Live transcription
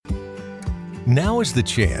Now is the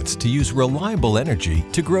chance to use reliable energy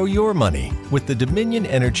to grow your money with the Dominion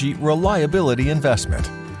Energy Reliability Investment.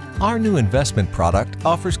 Our new investment product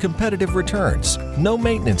offers competitive returns, no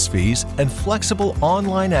maintenance fees, and flexible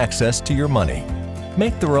online access to your money.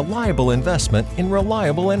 Make the reliable investment in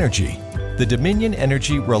reliable energy. The Dominion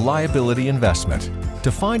Energy Reliability Investment.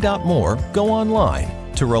 To find out more, go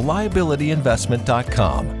online to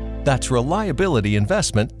reliabilityinvestment.com. That's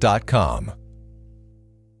reliabilityinvestment.com.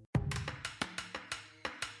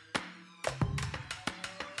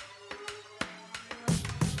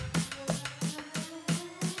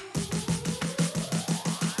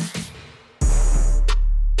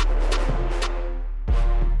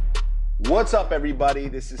 What's up, everybody?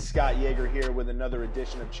 This is Scott Yeager here with another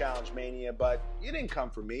edition of Challenge Mania, but you didn't come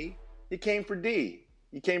for me. You came for D.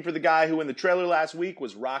 You came for the guy who in the trailer last week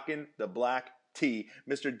was rocking the black tee,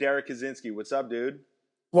 Mr. Derek Kaczynski. What's up, dude?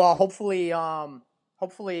 Well, hopefully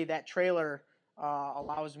that trailer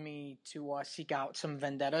allows me to seek out some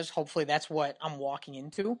vendettas. Hopefully that's what I'm walking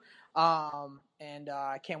into. And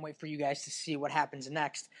I can't wait for you guys to see what happens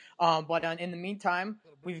next. But in the meantime,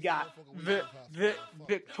 we've got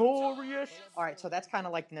Victorious. All right, so that's kind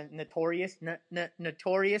of like notorious.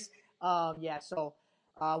 So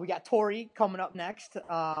we got Tori coming up next.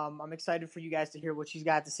 I'm excited for you guys to hear what she's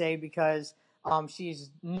got to say because she's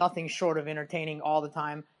nothing short of entertaining all the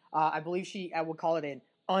time. I believe I would call it an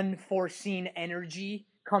unforeseen energy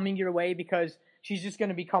coming your way because she's just going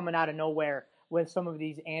to be coming out of nowhere with some of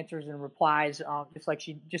these answers and replies,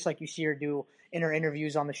 just like you see her do in her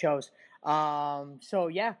interviews on the shows. Come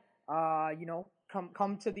check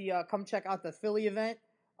out the Philly event.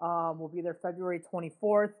 We'll be there February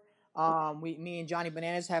 24th. Me and Johnny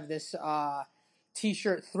Bananas have this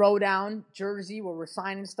T-shirt throwdown jersey where we're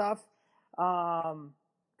signing stuff.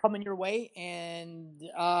 Coming your way, and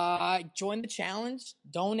join the challenge.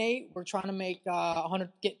 Donate. We're trying to make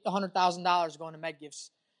get $100,000 going to MedGift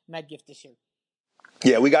this year.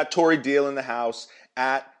 Yeah, we got Tori Deal in the house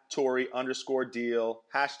at Tori_Deal,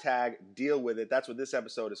 hashtag deal with it. That's what this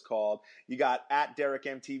episode is called. You got at Derek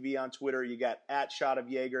MTV on Twitter. You got at Shot of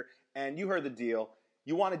Yeager. And you heard the deal.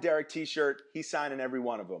 You want a Derek t-shirt, he's signing every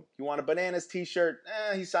one of them. You want a Bananas t-shirt,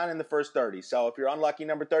 he's signing the first 30. So if you're unlucky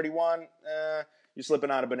number 31, you're slipping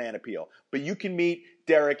out a banana peel. But you can meet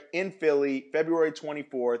Derek in Philly, February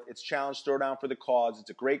 24th. It's Challenge Throwdown for the cause. It's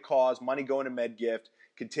a great cause. Money going to MedGift.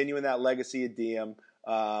 Continuing that legacy of Diem.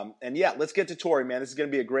 Let's get to Tori, man. This is going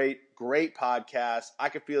to be a great, great podcast. I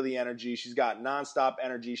can feel the energy. She's got nonstop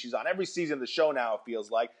energy. She's on every season of the show now, it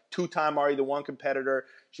feels like. Two-time Are You the One competitor.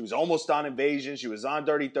 She was almost on Invasion. She was on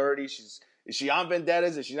Dirty 30. Is she on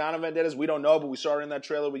Vendettas? Is she not on Vendettas? We don't know, but we saw her in that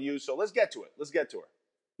trailer with you. So let's get to it. Let's get to her.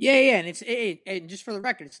 Yeah, and just for the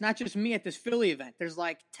record, it's not just me at this Philly event. There's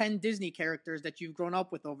like 10 Disney characters that you've grown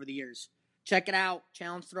up with over the years. Check it out,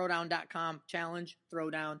 challengethrowdown.com,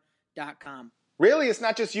 challengethrowdown.com. Really? It's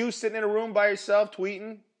not just you sitting in a room by yourself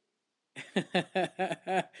tweeting?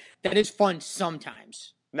 That is fun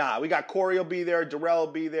sometimes. Nah, we got Corey will be there, Darrell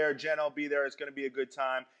will be there, Jen will be there. It's going to be a good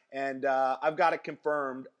time. And I've got it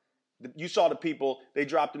confirmed. You saw the people. They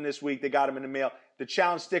dropped them this week. They got them in the mail. The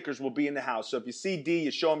challenge stickers will be in the house. So if you see D, you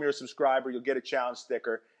show them you're a subscriber, you'll get a challenge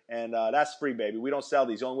sticker. And that's free, baby. We don't sell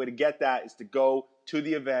these. The only way to get that is to go to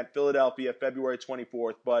the event, Philadelphia, February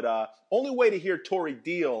 24th. But only way to hear Tori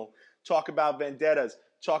Deal talk about vendettas,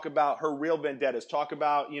 talk about her real vendettas, talk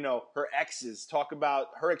about, her exes, talk about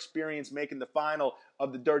her experience making the final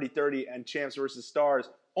of the Dirty 30 and Champs vs. Stars.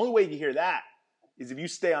 Only way you can hear that is if you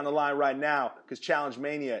stay on the line right now because Challenge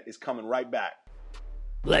Mania is coming right back.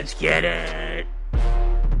 Let's get it.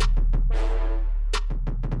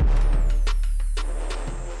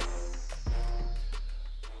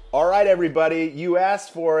 All right, everybody, you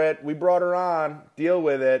asked for it. We brought her on. Deal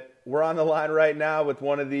with it. We're on the line right now with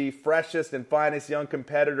one of the freshest and finest young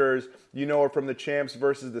competitors. You know her from the Champs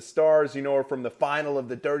versus the Stars. You know her from the final of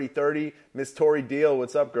the Dirty 30. Miss Tori Deal,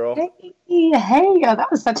 what's up, girl? Hey, that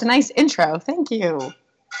was such a nice intro. Thank you.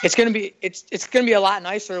 It's gonna be a lot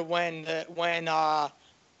nicer when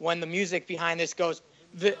the music behind this goes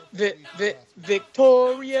victorious.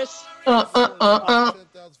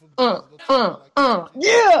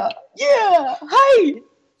 Yeah. Hey.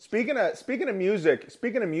 Speaking of music,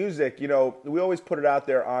 we always put it out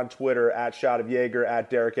there on Twitter at Shot of Yeager, at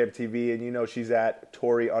Derek MTV, and she's at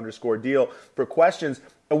Tori_Deal for questions.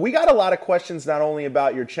 And we got a lot of questions not only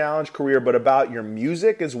about your challenge career, but about your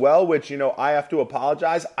music as well, which, I have to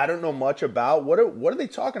apologize. I don't know much about. What are they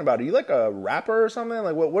talking about? Are you like a rapper or something?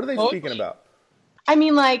 Like what are they speaking about? I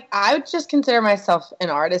mean, I would just consider myself an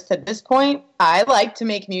artist at this point. I like to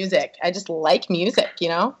make music. I just like music,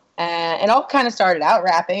 And it all kind of started out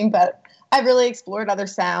rapping, but I've really explored other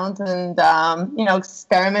sounds and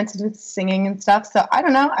experimented with singing and stuff. So I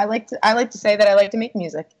don't know. I like to say that I like to make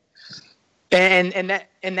music. And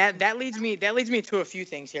that leads me to a few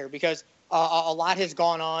things here, because a lot has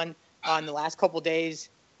gone on in the last couple of days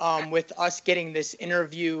with us getting this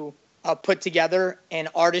interview put together and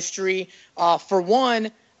artistry. For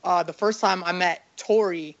one, the first time I met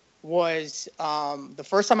Tori was the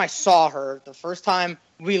first time I saw her. The first time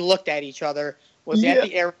we looked at each other was at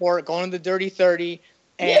the airport going to the Dirty 30,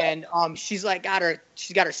 and she's like got her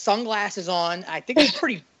sunglasses on. I feel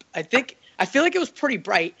like it was pretty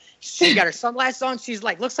bright. She got her sunglasses on. She's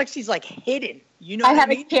like, looks like she's like hidden. You know, I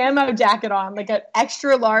had a camo jacket on, like an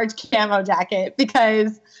extra large camo jacket,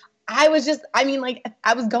 because I was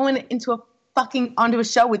going onto a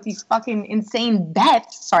show with these fucking insane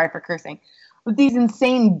bets. Sorry for cursing. With these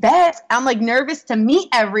insane bets, I'm like nervous to meet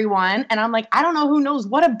everyone, and I'm like, I don't know who knows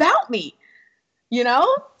what about me, you know?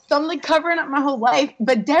 So I'm like covering up my whole life.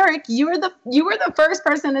 But Derek, you were the first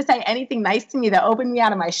person to say anything nice to me that opened me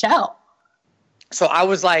out of my shell. So I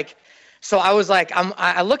was like,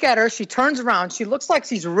 I look at her. She turns around. She looks like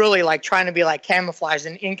she's really like trying to be like camouflaged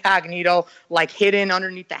and incognito, like hidden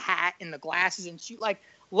underneath the hat and the glasses. And she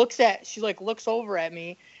looks over at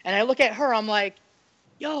me, and I look at her. I'm like,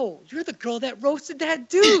 yo, you're the girl that roasted that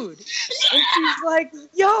dude. And she's like,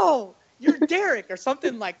 yo, you're Derek or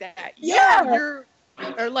something like that. Yeah.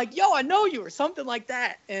 Or like, yo, I know you or something like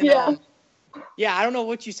that. And I don't know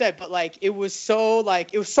what you said, but like it was so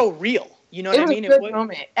real. You know what I mean? It was a good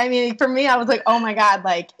moment. I mean, for me, I was like, oh my God,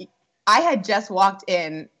 like I had just walked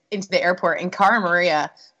into the airport, and Cara Maria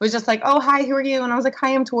was just like, oh, hi, who are you? And I was like,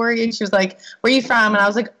 hi, I'm Tori. And she was like, where are you from? And I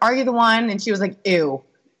was like, are you the one? And she was like, ew.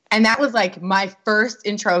 And that was like my first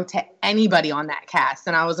intro to anybody on that cast.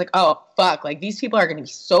 And I was like, oh, fuck, like these people are going to be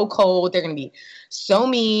so cold. They're going to be so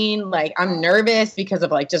mean. Like I'm nervous because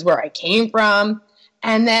of like just where I came from.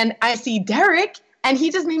 And then I see Derek, and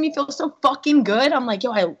he just made me feel so fucking good. I'm like,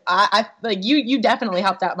 yo, I like you definitely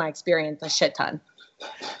helped out my experience a shit ton.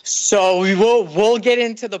 So we'll get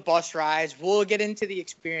into the bus rides. We'll get into the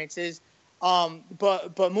experiences.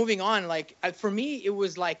 But moving on, like for me, it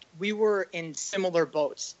was like we were in similar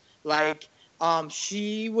boats. Like,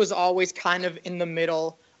 she was always kind of in the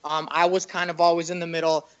middle. I was kind of always in the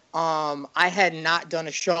middle. I had not done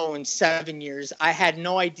a show in 7 years. I had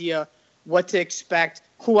no idea what to expect,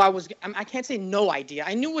 I can't say no idea.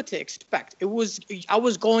 I knew what to expect. I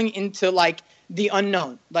was going into like the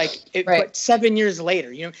unknown, but 7 years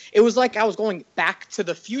later, you know, it was like I was going back to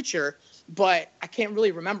the future, but I can't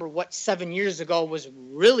really remember what 7 years ago was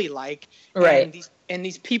really like. Right. And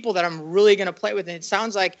these people that I'm really going to play with. And it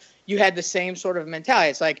sounds like you had the same sort of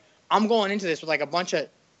mentality. It's like, I'm going into this with like a bunch of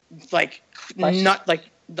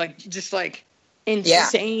just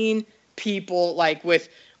insane people, like with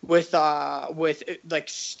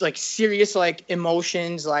serious like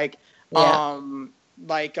emotions,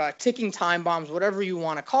 ticking time bombs, whatever you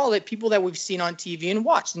want to call it, people that we've seen on TV and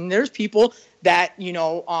watched. And there's people that, you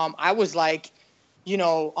know, I was like, you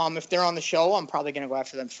know, if they're on the show, I'm probably going to go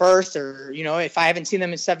after them first, or, you know, if I haven't seen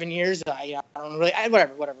them in 7 years, I don't really,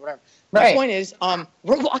 whatever. Right. My point is,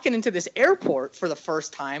 we're walking into this airport for the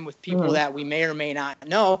first time with people that we may or may not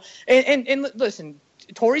know. And listen,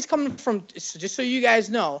 Tori's coming from, just so you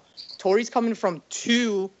guys know, Tori's coming from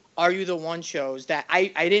 2 Are You the One shows that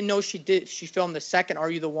I didn't know she filmed the second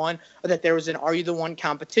Are You the One, or that there was an Are You the One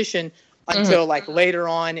competition until like later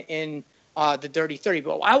on in the Dirty 30.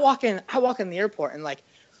 But I walk in the airport, and like,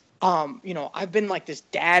 you know, I've been like this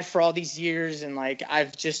dad for all these years, and like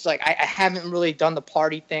I've just like I haven't really done the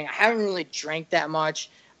party thing. I haven't really drank that much.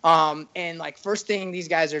 And like first thing these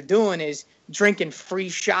guys are doing is drinking free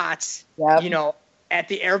shots, you know, at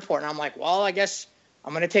the airport. And I'm like, well, I guess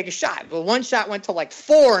I'm going to take a shot. But one shot went to like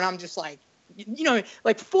 4, and I'm just like, you know,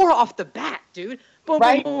 like 4 off the bat, dude. Boom,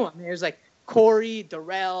 boom, boom. And there's like Corey,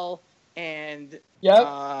 Darrell, and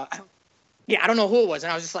I don't know who it was.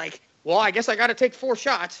 And I was just like, well, I guess I got to take 4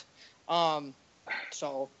 shots.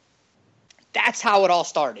 So that's how it all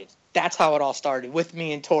started. That's how it all started with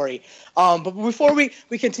me and Tori. But before we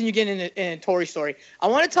continue getting into Tori's story, I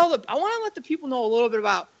want to let the people know a little bit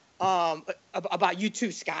about you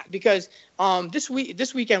too, Scott, because this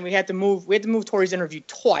weekend we had to move Tori's interview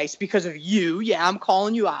twice because of you. Yeah, I'm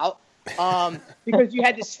calling you out. Because you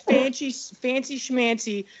had this fancy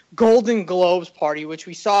schmancy Golden Globes party, which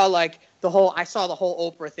we saw I saw the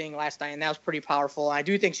whole Oprah thing last night, and that was pretty powerful. I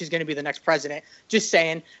do think she's going to be the next president. Just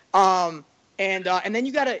saying. And then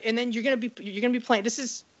you're gonna be playing. This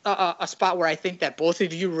is a spot where I think that both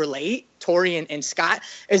of you relate, Tori and Scott,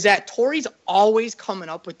 is that Tori's always coming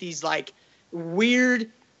up with these like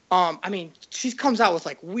weird I mean, she comes out with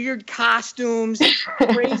like weird costumes,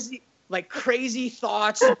 crazy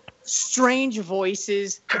thoughts, strange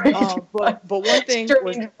voices. But one thing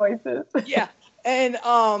strange voices. Yeah. And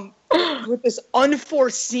with this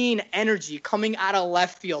unforeseen energy coming out of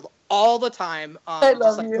left field all the time. I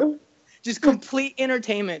love you. Just complete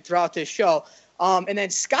entertainment throughout this show. And then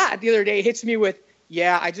Scott the other day hits me with,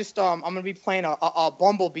 yeah, I'm going to be playing a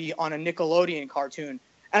Bumblebee on a Nickelodeon cartoon.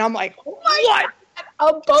 And I'm like, what?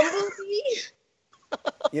 A Bumblebee?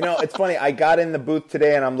 You know, it's funny. I got in the booth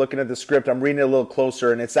today and I'm looking at the script. I'm reading it a little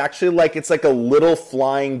closer, and it's actually like a little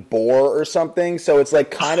flying boar or something. So it's like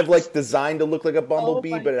kind of like designed to look like a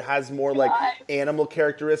bumblebee, but it has more like animal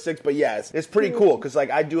characteristics. But yeah, it's pretty cool because like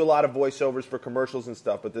I do a lot of voiceovers for commercials and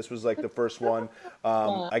stuff, but this was like the first one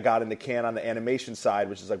I got in the can on the animation side,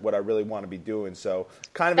 which is like what I really want to be doing. So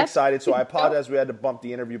kind of excited. So I apologize we had to bump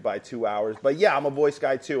the interview by 2 hours. But yeah, I'm a voice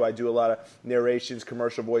guy too. I do a lot of narrations,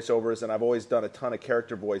 commercial voiceovers, and I've always done a ton of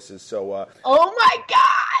character voices. So oh my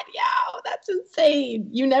god, yo, that's insane.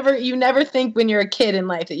 You never think when you're a kid in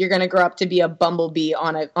life that you're going to grow up to be a bumblebee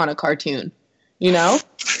on a cartoon, you know?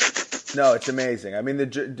 No, it's amazing. I mean,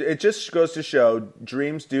 it just goes to show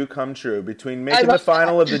dreams do come true. Between making the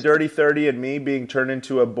final of the Dirty 30 and me being turned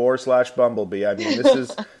into a boar/bumblebee, I mean,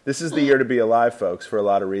 this is the year to be alive, folks, for a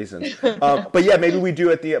lot of reasons. But yeah, maybe we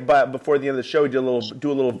do before the end of the show, we do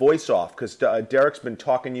a little voice off because Derek's been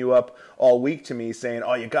talking you up all week to me, saying,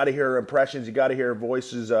 "Oh, you got to hear her impressions, you got to hear her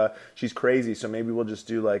voices. She's crazy." So maybe we'll just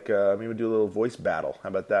do maybe we'll do a little voice battle. How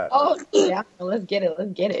about that? Oh yeah, let's get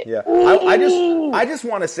it. Yeah, I just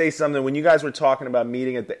want to say something. When you guys were talking about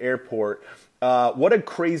meeting at the airport, what a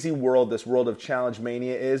crazy world this world of Challenge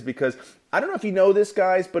Mania is, because I don't know if you know this,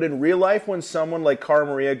 guys, but in real life, when someone like Cara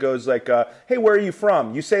Maria goes like, hey, where are you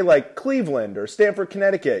from? You say like Cleveland or Stamford,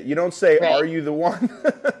 Connecticut. You don't say, Are you the one?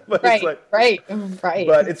 But right, it's like, right.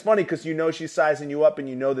 But it's funny because you know she's sizing you up and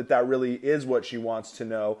you know that really is what she wants to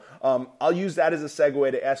know. I'll use that as a segue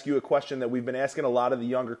to ask you a question that we've been asking a lot of the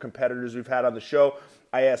younger competitors we've had on the show.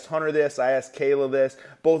 I asked Hunter this, I asked Kayla this.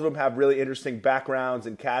 Both of them have really interesting backgrounds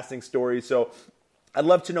and casting stories. So I'd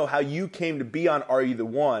love to know how you came to be on Are You the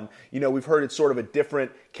One? You know, we've heard it's sort of a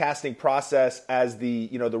different casting process as the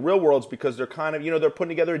Real Worlds, because they're kind of, they're putting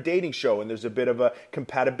together a dating show and there's a bit of a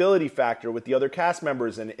compatibility factor with the other cast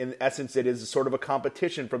members. And in essence, it is sort of a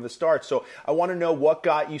competition from the start. So I want to know what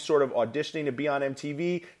got you sort of auditioning to be on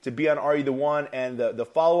MTV, to be on Are You the One? And the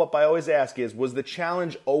follow-up I always ask is, was the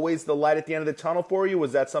challenge always the light at the end of the tunnel for you?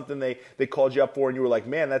 Was that something they called you up for and you were like,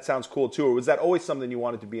 man, that sounds cool too? Or was that always something you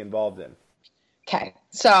wanted to be involved in? Okay,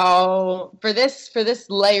 so for this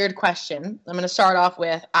layered question, I'm going to start off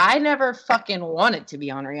with, I never fucking wanted to be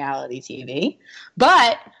on reality TV,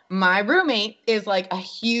 but my roommate is like a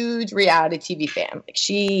huge reality TV fan. Like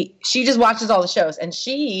she just watches all the shows, and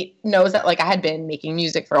she knows that like I had been making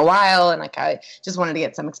music for a while, and like I just wanted to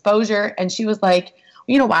get some exposure, and she was like,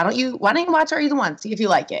 why don't you watch Are You the One? See if you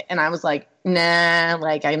like it. And I was like, nah,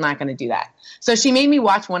 like I'm not going to do that. So she made me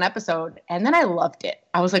watch one episode, and then I loved it.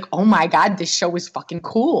 I was like, oh my God, this show is fucking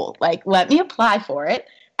cool. Like, let me apply for it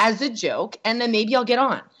as a joke, and then maybe I'll get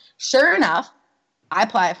on. Sure enough, I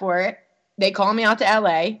apply for it. They call me out to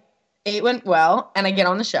LA. It went well, and I get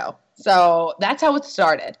on the show. So that's how it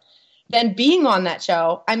started. Then being on that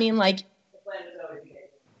show, I mean, like,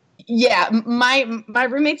 yeah, my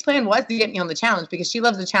roommate's plan was to get me on the challenge because she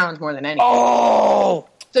loves the challenge more than anything. Oh!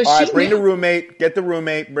 So all right, bring the roommate. Get the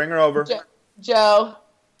roommate. Bring her over. Joe.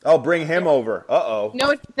 Oh, bring him over. Uh-oh.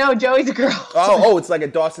 No, Joey's a girl. Oh, it's like a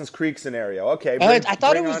Dawson's Creek scenario. Okay. I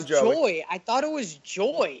thought it was Joy. I thought it was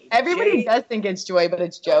Joy. Everybody does think it's Joy, but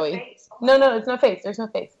it's Joey. No, there's no face. There's no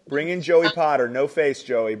face. Bring in Joey Potter. No face,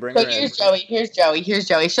 Joey. Bring her in. Here's Joey. Here's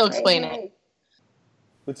Joey. She'll explain it.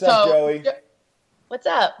 What's up, Joey? What's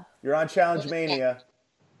up? You're on Challenge Mania.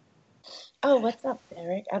 Oh, what's up,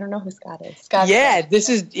 Derek? I don't know who Scott is.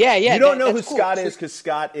 You don't know who Scott is because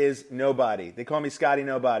Scott is nobody. They call me Scotty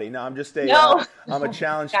Nobody. No, I'm just I'm a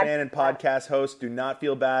Challenge fan and podcast host. Do not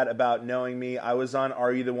feel bad about knowing me. I was on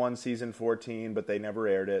Are You the One season 14, but they never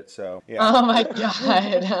aired it. So yeah. Oh my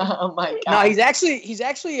god. No, he's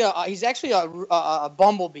actually a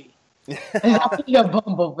bumblebee. A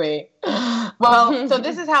bumblebee. Well, so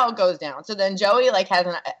this is how it goes down. So then Joey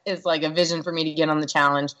is a vision for me to get on the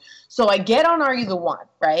challenge. So I get on Are You the One,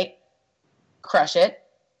 right? Crush it.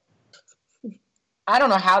 I don't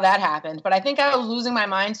know how that happened, but I think I was losing my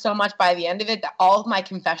mind so much by the end of it that all of my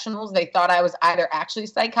confessionals, they thought I was either actually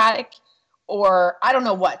psychotic or I don't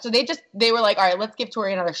know what. So they were like, all right, let's give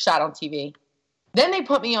Tori another shot on TV. Then they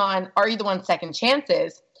put me on Are You the One? Second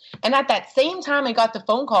Chances. And at that same time I got the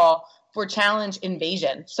phone call for Challenge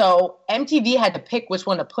Invasion. So MTV had to pick which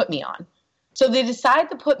one to put me on. So they decide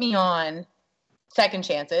to put me on Second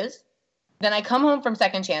Chances. Then I come home from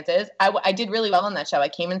Second Chances. I did really well on that show. I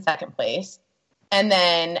came in second place. And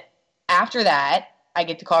then after that, I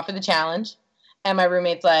get to call for the challenge. And my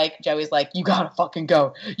roommate's like, Joey's like, you gotta fucking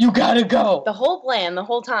go. You gotta go. The whole plan, the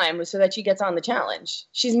whole time, was so that she gets on the challenge.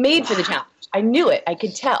 She's made for the challenge. I knew it. I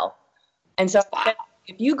could tell. And so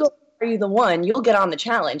if you go, are you the one, you'll get on the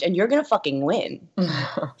challenge, and you're going to fucking win.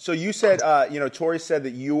 So you said, Tori said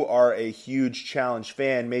that you are a huge challenge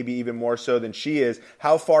fan, maybe even more so than she is.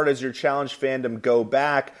 How far does your challenge fandom go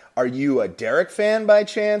back? Are you a Derek fan by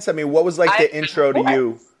chance? I mean, what was like the intro to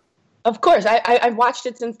you? Of course, I've watched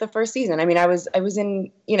it since the first season. I mean, I was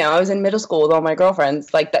in middle school with all my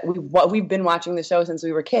girlfriends. Like that, we've been watching the show since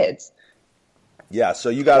we were kids. Yeah, so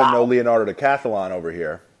you got to know Leonardo DiCathlon over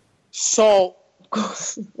here. So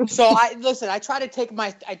I try to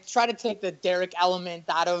take the Derek element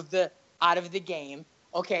out of the game.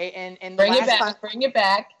 Okay, and bring it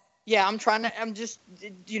back. Yeah, I'm just,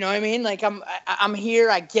 you know what I mean? Like I'm here,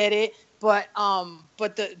 I get it. But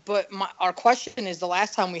our question is, the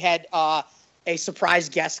last time we had a surprise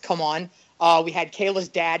guest come on, we had Kayla's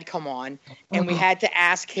dad come on, and we had to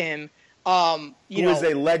ask him, who is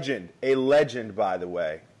a legend, by the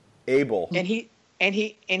way, Abel. And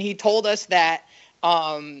he told us that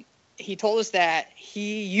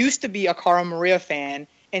he used to be a Cara Maria fan,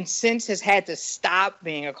 and since has had to stop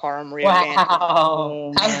being a Cara Maria fan.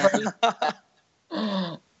 Wow.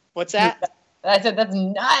 What's that? I said, that's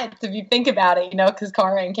nuts if you think about it, because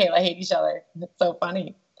Cara and Kayla hate each other. It's so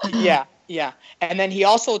funny. Yeah. And then he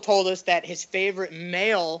also told us that his favorite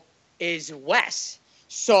male is Wes.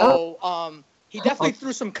 So he definitely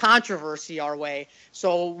threw some controversy our way.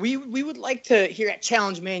 So we would like to, here at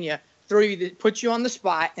Challenge Mania, put you on the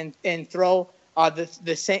spot and throw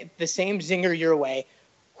the same zinger your way.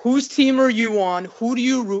 Whose team are you on? Who do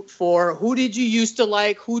you root for? Who did you used to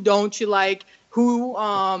like? Who don't you like? Who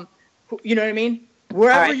you know what I mean?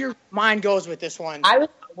 Wherever your mind goes with this one,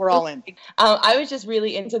 we're all in. I was just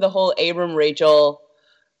really into the whole Abram Rachel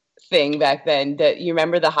thing back then. You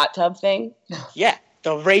remember the hot tub thing? Yeah,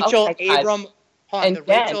 the Rachel Abram. And the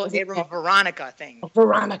Jen, Rachel Abram Veronica thing.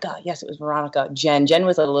 Veronica, yes, it was Veronica. Jen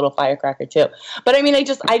was a little firecracker too. But I mean, I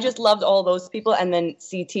just loved all those people. And then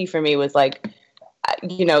CT for me was like,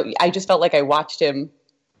 I just felt like I watched him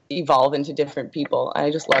evolve into different people.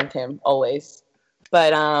 I just loved him always.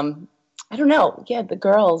 But I don't know. Yeah, the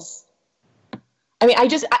girls. I mean,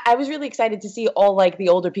 I was really excited to see all like the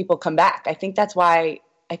older people come back. I think that's why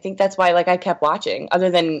like I kept watching, other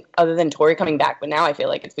than Tori coming back, but now I feel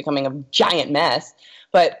like it's becoming a giant mess.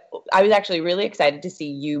 But I was actually really excited to see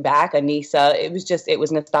you back, Anissa. It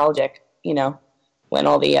was nostalgic, when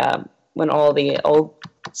all the old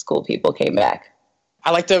school people came back.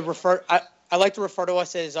 I like to refer to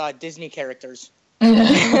us as Disney characters.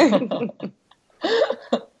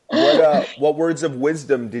 What words of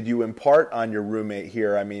wisdom did you impart on your roommate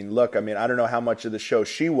here? I mean, look, I don't know how much of the show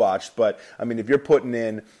she watched, but I mean, if you're putting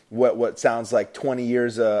in what sounds like 20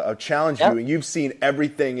 years of challenge viewing, you've seen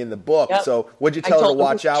everything in the book. Yep. So what'd you tell her to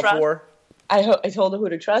watch out for? I told her who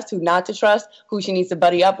to trust, who not to trust, who she needs to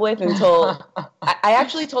buddy up with. Until I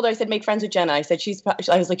actually told her, I said, make friends with Jenna. I said,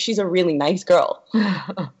 I was like, she's a really nice girl,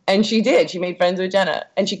 and she did. She made friends with Jenna,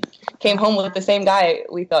 and she came home with the same guy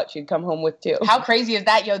we thought she'd come home with too. How crazy is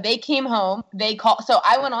that, yo? They came home. So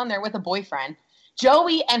I went on there with a boyfriend.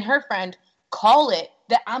 Joey and her friend call it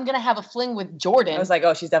that I'm gonna have a fling with Jordan. I was like,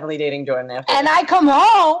 oh, she's definitely dating Jordan now. And I come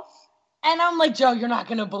home, and I'm like, Joe, you're not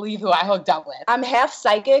gonna believe who I hooked up with. I'm half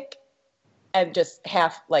psychic. And just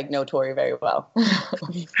half, know Tori very well.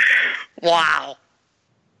 Wow.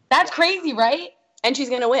 That's crazy, right? And she's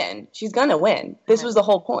going to win. She's going to win. This was the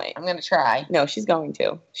whole point. I'm going to try. No, she's going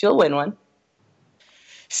to. She'll win one.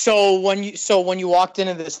 So when you walked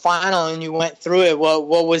into this final and you went through it,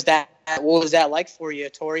 what was that like for you,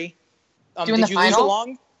 Tori? Doing the final? Lose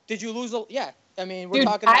along? Did you lose? Yeah. I mean, we're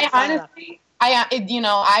talking about honestly,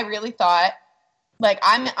 I really thought,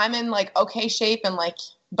 I'm in, okay shape and,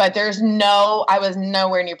 but I was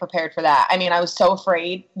nowhere near prepared for that. I mean, I was so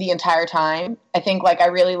afraid the entire time. I think I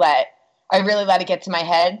really let it get to my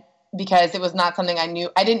head because it was not something I knew.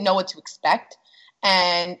 I didn't know what to expect.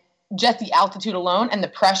 And just the altitude alone and the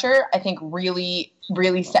pressure, I think really,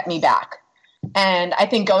 really set me back. And I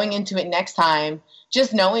think going into it next time,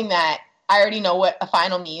 just knowing that I already know what a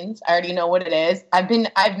final means. I already know what it is. I've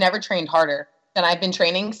never trained harder than I've been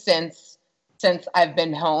training since I've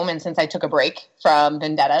been home and since I took a break from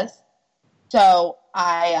Vendettas. So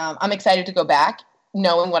I'm excited to go back,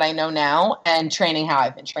 knowing what I know now and training how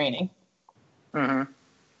I've been training. Mm-hmm.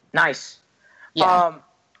 Nice. Yeah.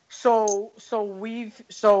 So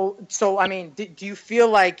I mean, do you feel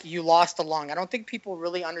like you lost a lung? I don't think people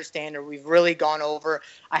really understand, or we've really gone over.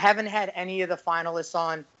 I haven't had any of the finalists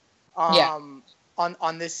on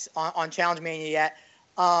Challenge Mania yet.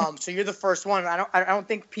 So you're the first one. I don't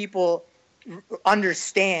think people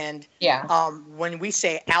understand. Yeah. When we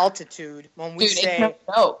say altitude, It's no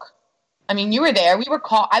joke. I mean, you were there. We were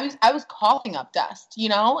I was coughing up dust, you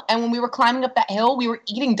know. And when we were climbing up that hill, we were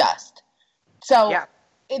eating dust. So yeah.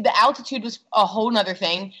 The altitude was a whole nother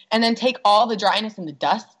thing. And then take all the dryness and the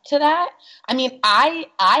dust to that. I mean, I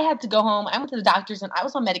had to go home. I went to the doctors and I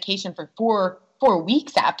was on medication for four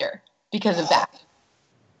weeks after because of that.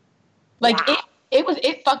 Like wow.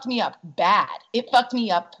 It fucked me up bad. It fucked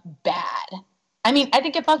me up bad. I mean, I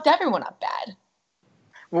think it fucked everyone up bad.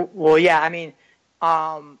 Well, yeah. I mean,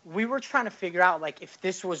 we were trying to figure out like if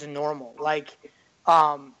this was normal. Like,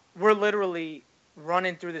 we're literally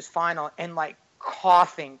running through this final and like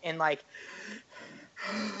coughing and like.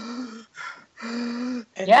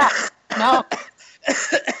 Yeah. No.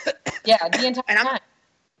 Yeah, the entire time.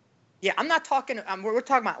 Yeah, I'm not talking. We're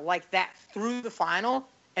talking about like that through the final,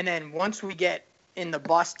 and then once we get in the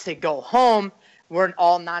bus to go home, we're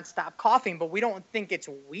all nonstop coughing. But we don't think it's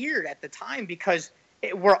weird at the time because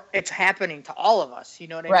it's happening to all of us. You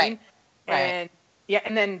know what I mean? Right. And yeah,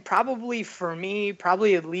 and then probably for me,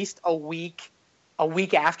 probably at least a week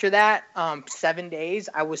after that, 7 days,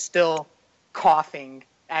 I was still coughing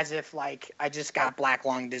as if like I just got black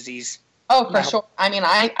lung disease. Oh, for sure. I mean,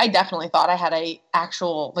 I definitely thought I had I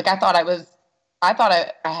thought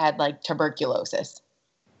I had like tuberculosis.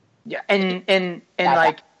 Yeah, and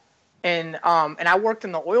I worked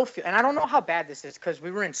in the oil field, and I don't know how bad this is because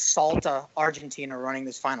we were in Salta, Argentina, running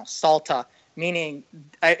this final. Salta, meaning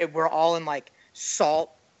we're all in like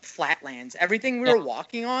salt flatlands. Everything we were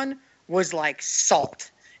walking on was like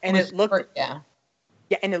salt, and it looked and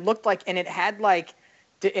it looked like, and it had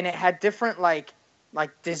different like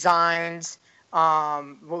designs.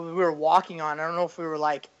 What we were walking on, I don't know if we were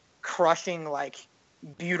like crushing like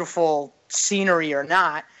beautiful scenery or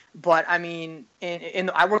not, but I mean,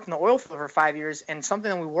 I worked in the oil field for 5 years, and something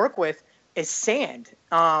that we work with is sand,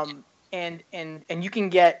 and you can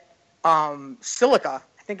get silica.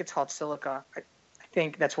 I think it's called silica. I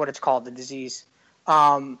think that's what it's called, the disease.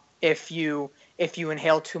 If you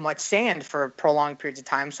inhale too much sand for prolonged periods of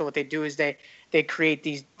time. So what they do is they create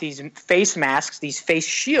these face masks, these face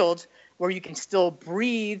shields, where you can still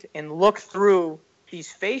breathe and look through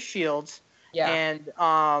these face shields, and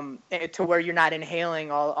to where you're not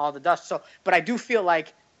inhaling all the dust. So, but I do feel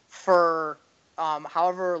like for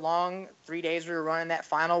however long, 3 days we were running that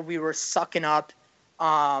final, we were sucking up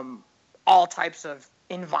all types of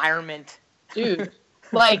environment, dude.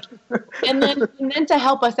 Like, and then to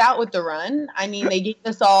help us out with the run, I mean, they gave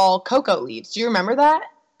us all cocoa leaves. Do you remember that?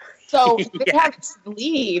 So they have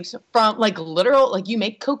leaves from like literal, like you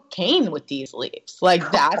make cocaine with these leaves.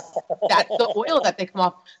 Like that's the oil that they come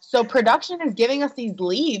off. So production is giving us these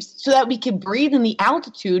leaves so that we can breathe in the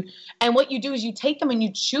altitude. And what you do is you take them and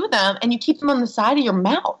you chew them and you keep them on the side of your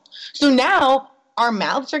mouth. So now our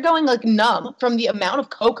mouths are going like numb from the amount of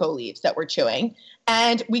cocoa leaves that we're chewing.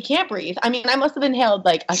 And we can't breathe. I mean, I must have inhaled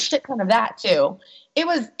like a shit ton of that too. It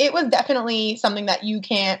was definitely something that you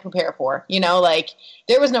can't prepare for. You know, like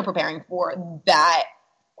there was no preparing for that.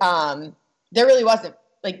 There really wasn't.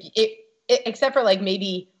 Like it except for like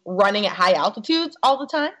maybe running at high altitudes all the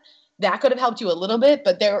time. That could have helped you a little bit,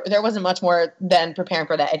 but there wasn't much more than preparing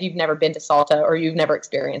for that if you've never been to Salta or you've never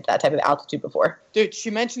experienced that type of altitude before. Dude,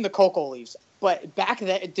 she mentioned the cocoa leaves, but back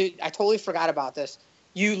then, dude, I totally forgot about this.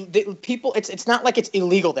 People, it's not like it's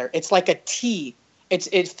illegal there. It's like a tea.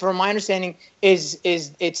 It's from my understanding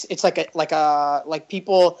it's like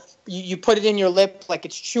people you put it in your lip like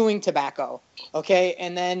it's chewing tobacco, okay,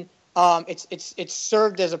 and then it's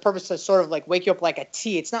served as a purpose to sort of like wake you up like a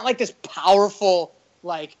tea. It's not like this powerful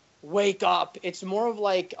like wake up. It's more of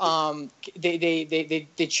like they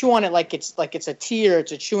chew on it like it's a tea or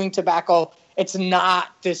it's a chewing tobacco. It's not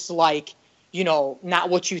this like, you know, not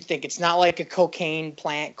what you think. It's not like a cocaine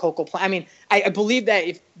plant, cocoa plant. I mean, I believe that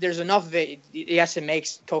if there's enough of it, yes, it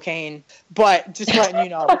makes cocaine. But just letting you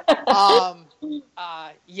know,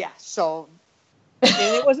 yeah. So, and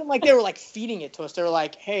it wasn't like they were like feeding it to us. They were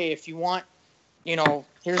like, hey, if you want, you know,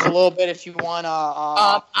 here's a little bit. If you want,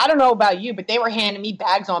 I don't know about you, but they were handing me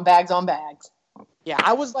bags on bags on bags. Yeah,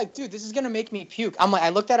 I was like, dude, this is gonna make me puke. I'm like, I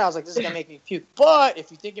looked at it, I was like, this is gonna make me puke. But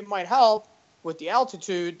if you think it might help with the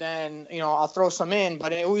altitude, then, you know, I'll throw some in.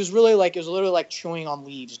 But it was literally like chewing on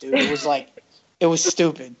leaves, dude. It was like, it was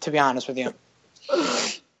stupid, to be honest with you.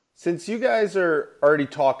 Since you guys are already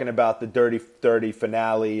talking about the Dirty 30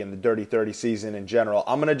 finale and the Dirty 30 season in general,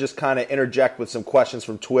 I'm going to just kind of interject with some questions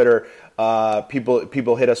from Twitter.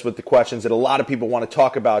 People hit us with the questions that a lot of people want to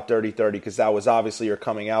talk about Dirty 30 because that was obviously your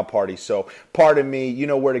coming out party. So pardon me, you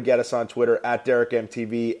know where to get us on Twitter, at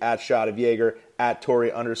DerekMTV, at Shot of Jaeger, at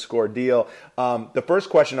Tori_Deal. The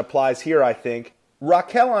first question applies here, I think.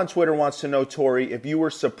 Raquel on Twitter wants to know, Tori, if you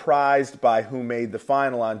were surprised by who made the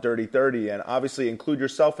final on Dirty 30, and obviously include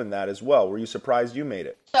yourself in that as well. Were you surprised you made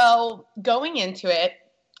it? So going into it,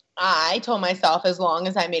 I told myself as long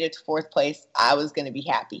as I made it to fourth place, I was going to be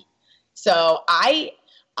happy. So I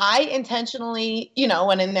intentionally,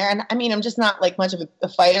 went in there, and I mean, I'm just not like much of a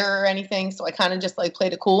fighter or anything. So I kind of just like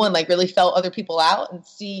played it cool and like really felt other people out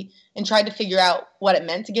and tried to figure out what it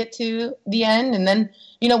meant to get to the end. And then,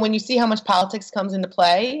 when you see how much politics comes into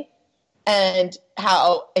play and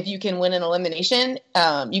how if you can win an elimination,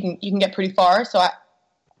 you can get pretty far. So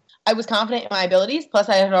I was confident in my abilities. Plus,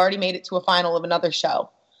 I had already made it to a final of another show.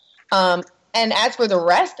 And as for the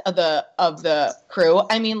rest of the crew,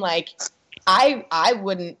 I mean, like I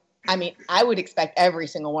would expect every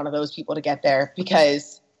single one of those people to get there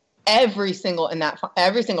because every single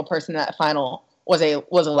person in that final was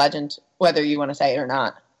a legend, whether you want to say it or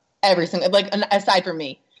not. Every single, like, aside from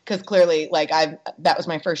me, because clearly, like, that was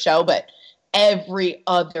my first show, but every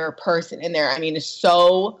other person in there, I mean, is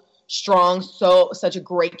so strong, such a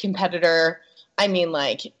great competitor. I mean,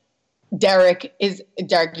 like, Derek,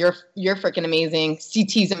 you're freaking amazing.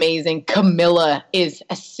 CT's amazing. Camilla is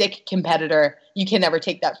a sick competitor. You can never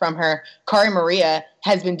take that from her. Kari Maria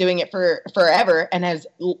has been doing it for forever and has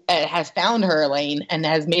found her lane and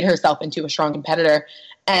has made herself into a strong competitor.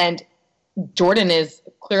 And Jordan is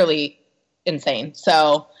clearly insane.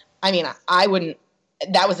 So, I mean,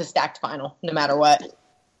 that was a stacked final, no matter what.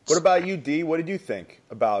 What about you, D? What did you think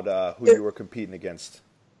about who you were competing against?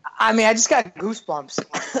 I mean, I just got goosebumps.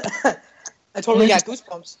 I totally got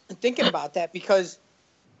goosebumps thinking about that because,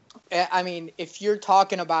 I mean, if you're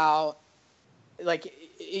talking about, like,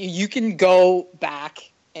 you can go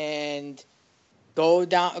back and go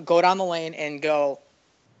down the lane and go,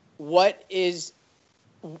 what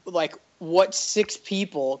six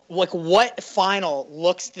people, like, what final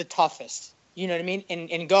looks the toughest? You know what I mean?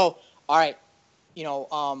 And go, all right,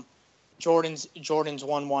 Jordan's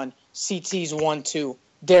 1-1, CT's 1-2,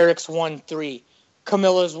 Derek's 1-3,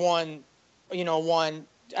 Camilla's 1.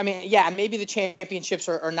 I mean, yeah, maybe the championships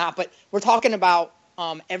are not, but we're talking about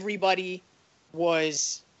everybody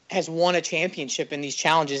has won a championship in these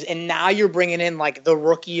challenges, and now you're bringing in like the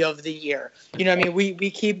rookie of the year. You know what I mean?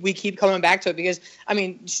 We keep coming back to it because I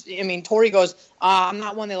mean, Tori goes, I'm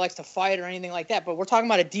not one that likes to fight or anything like that, but we're talking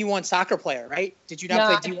about a D1 soccer player, right? Did you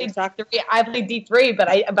not play D1 soccer? I played D3, but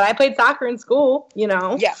I played soccer in school.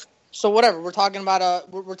 Yeah. So whatever, we're talking about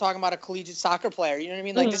a collegiate soccer player. You know what I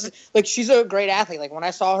mean? Like this is like she's a great athlete. Like when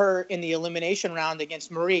I saw her in the elimination round against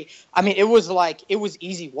Marie, I mean it was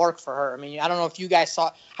easy work for her. I mean I don't know if you guys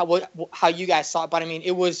saw how you guys saw it, but I mean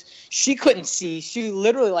she couldn't see. She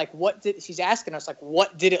literally she's asking us like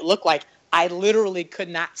what did it look like? I literally could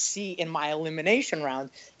not see in my elimination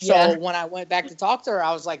round. So when I went back to talk to her,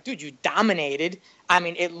 I was like, dude, you dominated. I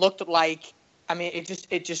mean it looked like. I mean,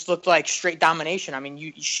 it just looked like straight domination. I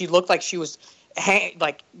mean, she looked like she was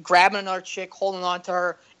grabbing another chick, holding on to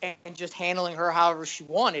her, and just handling her however she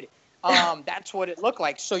wanted. That's what it looked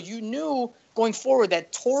like. So you knew going forward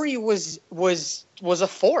that Tori was a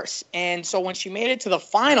force. And so when she made it to the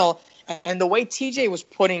final, and the way TJ was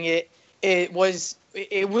putting it, it was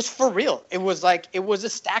for real. It was a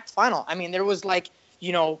stacked final. I mean, there was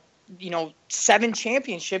 7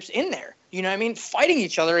 championships in there. You know what I mean? Fighting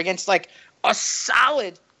each other against a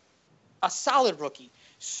solid rookie.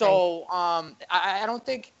 So I don't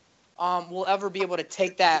think we'll ever be able to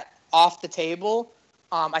take that off the table.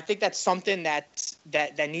 I think that's something that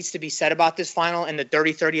needs to be said about this final and the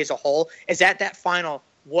Dirty 30 as a whole, is that final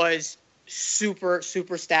was super,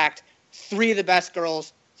 super stacked. 3 of the best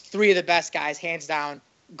girls, 3 of the best guys, hands down,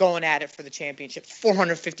 going at it for the championship.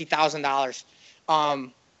 $450,000.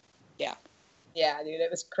 Yeah. Yeah, dude, it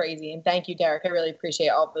was crazy. And thank you, Derek. I really appreciate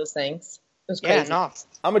all of those things. It was crazy. Yeah, no.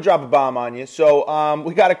 I'm going to drop a bomb on you. So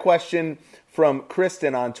we got a question from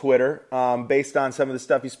Kristen on Twitter based on some of the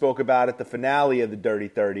stuff you spoke about at the finale of the Dirty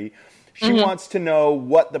 30. She wants to know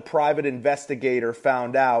what the private investigator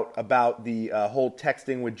found out about the whole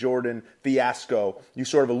texting with Jordan fiasco. You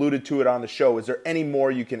sort of alluded to it on the show. Is there any more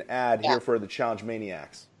you can add here for the Challenge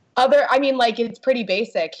Maniacs? It's pretty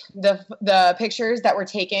basic. The pictures that were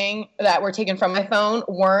taken from my phone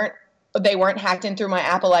weren't they weren't hacked in through my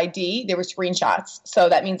Apple ID. They were screenshots. So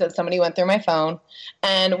that means that somebody went through my phone.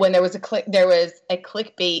 And when there was a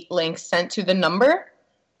clickbait link sent to the number.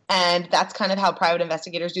 And that's kind of how private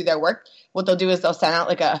investigators do their work. What they'll do is they'll send out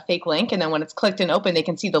like a fake link. And then when it's clicked and open, they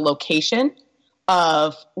can see the location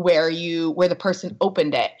of where the person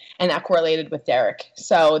opened it. And that correlated with Derek.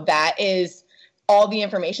 So that is all the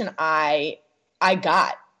information I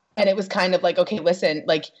got. And it was kind of like, okay, listen,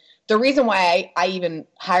 like, the reason why I even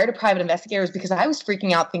hired a private investigator is because I was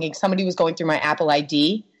freaking out thinking somebody was going through my Apple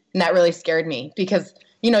ID, and that really scared me because,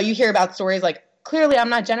 you hear about stories like, clearly I'm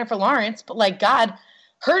not Jennifer Lawrence, but like, God,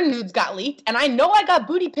 her nudes got leaked, and I know I got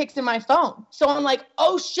booty pics in my phone. So I'm like,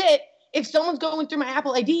 oh shit, if someone's going through my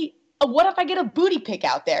Apple ID, what if I get a booty pic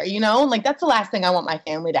out there, Like, that's the last thing I want my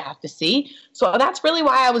family to have to see. So that's really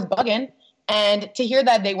why I was bugging. And to hear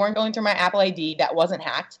that they weren't going through my Apple ID, that wasn't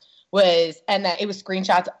hacked, and that it was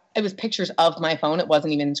screenshots. It was pictures of my phone. It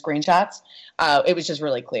wasn't even screenshots. It was just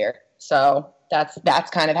really clear. So that's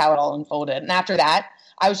kind of how it all unfolded. And after that,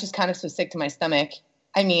 I was just kind of so sick to my stomach.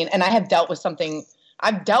 I mean, and I've dealt with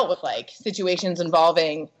like situations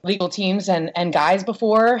involving legal teams and guys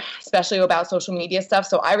before, especially about social media stuff.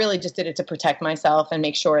 So I really just did it to protect myself and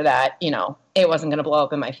make sure that, it wasn't going to blow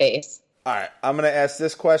up in my face. All right, I'm going to ask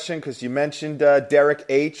this question because you mentioned Derek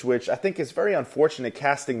H., which I think is very unfortunate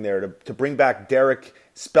casting there to bring back Derek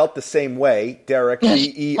spelt the same way, Derek,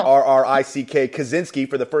 D-E-R-R-I-C-K, Kaczynski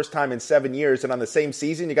for the first time in 7 years, and on the same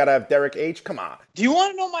season you got to have Derek H.? Come on. Do you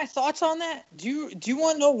want to know my thoughts on that? Do you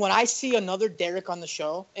want to know when I see another Derek on the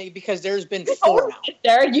show? Because there's been 4 now.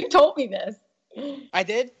 Derek, you told me this. I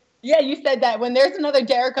did? Yeah, you said that when there's another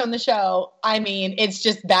Derek on the show, I mean, it's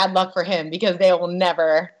just bad luck for him because they will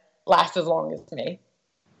never last as long as me.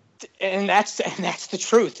 And that's the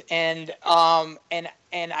truth. And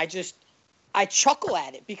I chuckle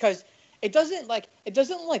at it because it doesn't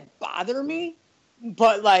bother me,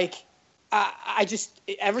 but like I just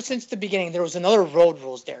ever since the beginning there was another Road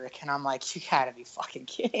Rules Derek, and I'm like, you gotta be fucking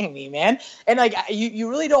kidding me, man. And like you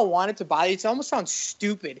really don't want it to bother you. It almost sounds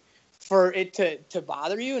stupid for it to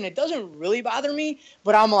bother you, and it doesn't really bother me,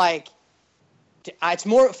 but I'm like, it's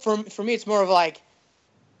more for me. It's more of like,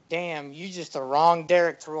 damn, you just the wrong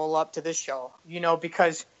Derek to roll up to this show,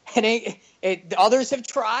 because the others have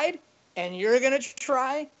tried. And you're gonna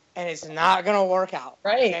try, and it's not gonna work out,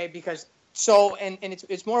 right? Okay, because and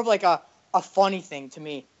it's more of like a funny thing to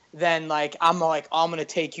me than like I'm gonna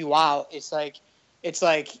take you out. It's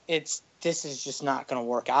this is just not gonna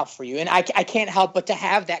work out for you, and I can't help but to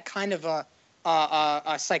have that kind of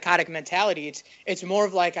a psychotic mentality. It's more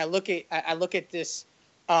of like I look at this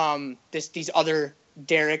these other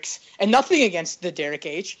Dereks, and nothing against the Derek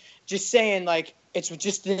H. Just saying like it's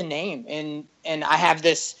just the name, and I have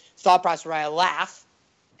this thought process where I laugh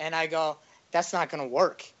and I go, that's not going to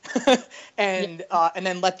work. and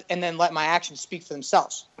then let my actions speak for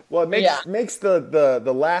themselves. Well, it makes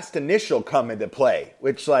the last initial come into play,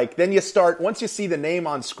 which like then you start, once you see the name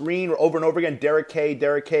on screen over and over again, Derek K,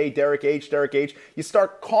 Derek K, Derek H, you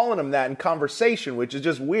start calling them that in conversation, which is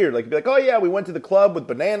just weird. Like you'd be like, oh yeah, we went to the club with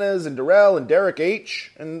Bananas and Darrell and Derek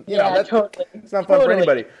H, and totally. It's not fun for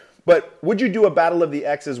anybody. But would you do a Battle of the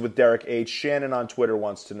X's with Derek H? Shannon on Twitter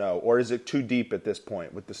wants to know. Or is it too deep at this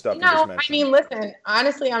point with the stuff you just mentioned? I mean, listen,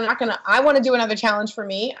 honestly, I want to do another challenge for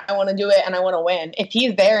me. I want to do it and I want to win. If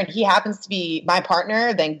he's there and he happens to be my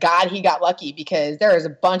partner, then God, he got lucky because there is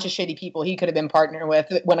a bunch of shitty people he could have been partnering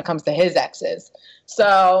with when it comes to his exes.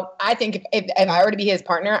 So I think if I were to be his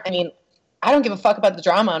partner, I mean, I don't give a fuck about the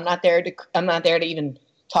drama. I'm not there to even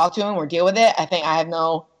talk to him or deal with it. I think I have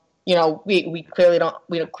no... we clearly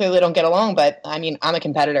don't get along, but I mean, I'm a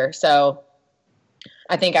competitor, so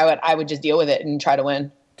I think I would just deal with it and try to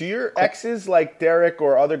win. Do your exes like Derek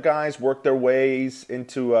or other guys work their ways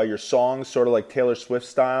into your songs, sort of like Taylor Swift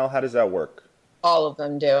style? How does that work? All of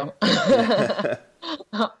them do.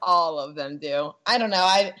 All of them do. I don't know.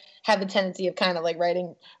 I have the tendency of kind of like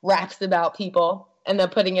writing raps about people and then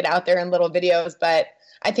putting it out there in little videos, but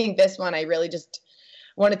I think this one I really just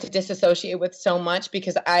wanted to disassociate with so much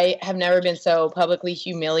because I have never been so publicly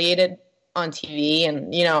humiliated on TV,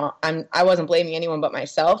 and I wasn't blaming anyone but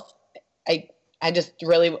myself. I had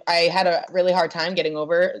a really hard time getting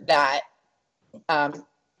over that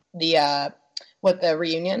with the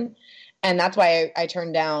reunion, and that's why I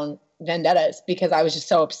turned down Vendettas because I was just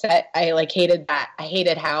so upset. I hated that. I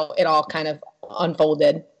hated how it all kind of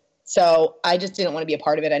unfolded. So I just didn't want to be a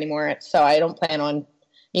part of it anymore. So I don't plan on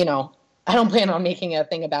making a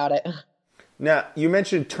thing about it. Now, you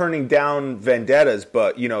mentioned turning down vendettas,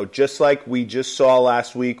 but, just like we just saw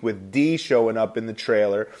last week with D showing up in the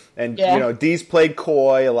trailer, and, D's played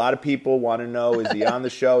coy. A lot of people want to know, is he on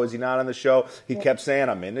the show? Is he not on the show? He kept saying,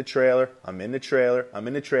 I'm in the trailer. I'm in the trailer. I'm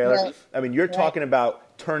in the trailer. Right. I mean, you're talking about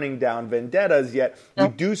turning down vendettas, yet we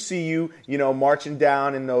do see you, marching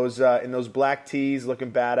down in those black tees,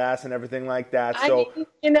 looking badass and everything like that. So,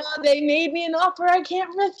 they made me an offer I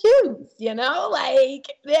can't refuse. That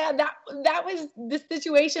was the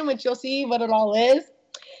situation, which you'll see what it all is.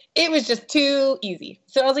 It was just too easy.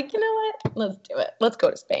 So I was like, you know what? Let's do it. Let's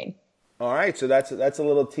go to Spain. All right, so that's a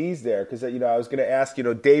little tease there, because I was going to ask,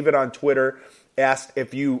 David on Twitter asked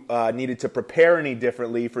if you needed to prepare any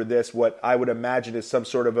differently for this, what I would imagine is some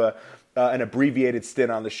sort of an abbreviated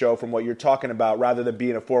stint on the show from what you're talking about, rather than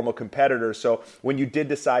being a formal competitor. So when you did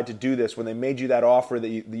decide to do this, when they made you that offer that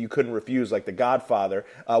you couldn't refuse, like The Godfather,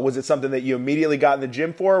 was it something that you immediately got in the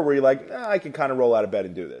gym for, or were you like, I can kind of roll out of bed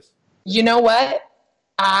and do this? You know what?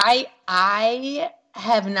 I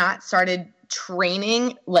have not started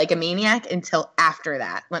training like a maniac until after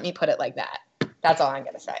that. Let me put it like that. That's all I'm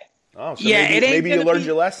going to say. Oh, so maybe you learned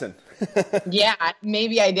your lesson. Yeah,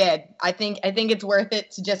 maybe I did. I think it's worth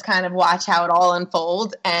it to just kind of watch how it all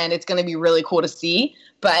unfolds, and it's going to be really cool to see.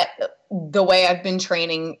 But the way I've been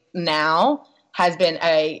training now has been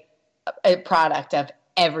a product of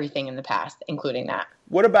everything in the past, including that.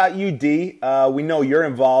 What about you, D? We know you're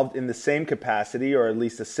involved in the same capacity, or at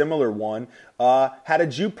least a similar one. How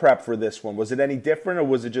did you prep for this one? Was it any different, or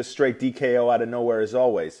was it just straight DKO out of nowhere as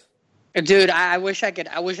always? Dude, I wish I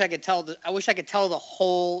could tell the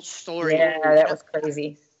whole story. Yeah, that was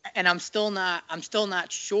crazy. And I'm still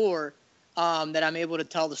not sure that I'm able to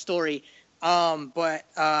tell the story. But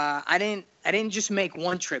I didn't just make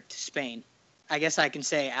one trip to Spain. I guess I can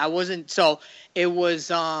say I wasn't. So it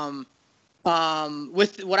was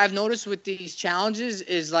with what I've noticed with these challenges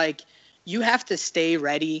is like you have to stay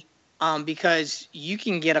ready because you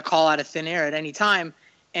can get a call out of thin air at any time,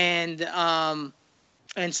 and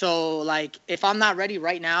so, like, if I'm not ready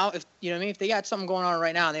right now, if they got something going on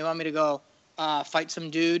right now and they want me to go fight some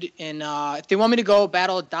dude, and if they want me to go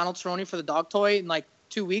battle Donald Cerrone for the dog toy in, like,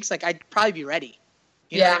 2 weeks, like, I'd probably be ready.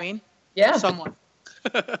 You know what I mean? Yeah. Someone.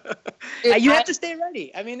 You have to stay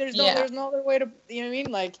ready. I mean, there's no other way to, you know what I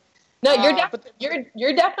mean? Like, no, you're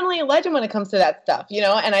definitely a legend when it comes to that stuff,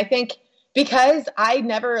 and I think because I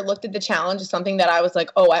never looked at the challenge as something that I was like,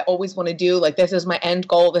 oh, I always want to do, like, this is my end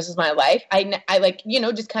goal, this is my life. I like,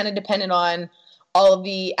 just kind of depended on all of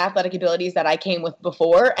the athletic abilities that I came with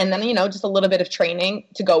before, and then, just a little bit of training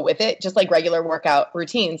to go with it, just like regular workout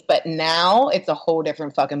routines. But now it's a whole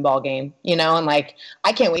different fucking ball game, and like,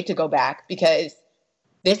 I can't wait to go back, because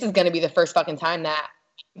this is going to be the first fucking time that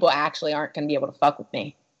people actually aren't going to be able to fuck with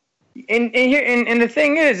me. And the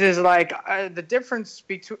thing is like the difference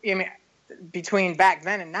between back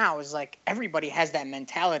then and now is like everybody has that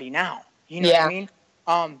mentality now. You know what I mean?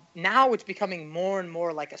 Now it's becoming more and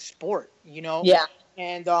more like a sport, Yeah.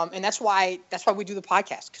 And that's why we do the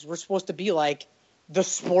podcast, because we're supposed to be like the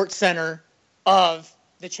sports center of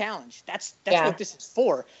the challenge. That's what this is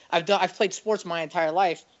for. I've played sports my entire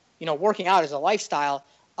life. Working out is a lifestyle.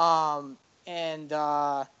 And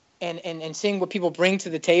seeing what people bring to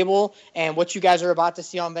the table and what you guys are about to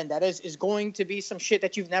see on Vendettas is going to be some shit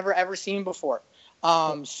that you've never ever seen before.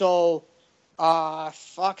 So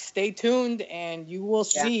stay tuned, and you will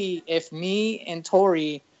see if me and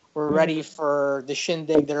Tori were ready for the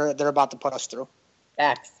shindig they're about to put us through.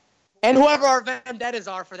 Facts. And whoever our Vendettas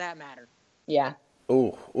are, for that matter. Yeah.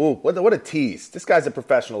 Ooh, what a tease. This guy's a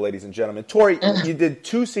professional, ladies and gentlemen. Tori, you did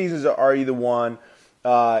 2 seasons of Are You the One?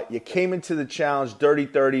 You came into the challenge Dirty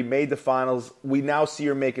 30, made the finals. We now see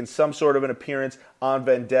you're making some sort of an appearance on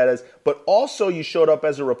Vendettas, but also you showed up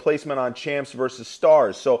as a replacement on Champs versus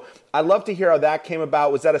Stars. So I'd love to hear how that came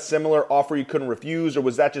about. Was that a similar offer you couldn't refuse, or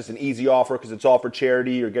was that just an easy offer because it's all for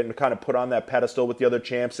charity? You're getting kind of put on that pedestal with the other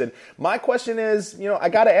champs. And my question is, I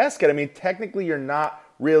got to ask it. I mean, technically you're not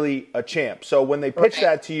really a champ. So when they pitched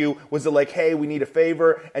that to you, was it like, hey, we need a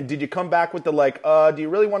favor? And did you come back with the like, do you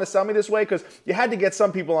really want to sell me this way? Because you had to get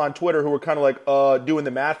some people on Twitter who were kind of like doing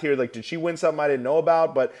the math here. Like, did she win something I didn't know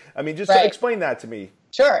about? But I mean, just explain that to me.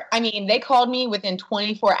 Sure. I mean, they called me within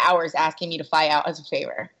 24 hours asking me to fly out as a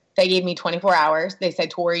favor. They gave me 24 hours. They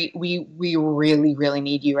said, Tori, we really, really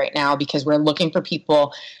need you right now, because we're looking for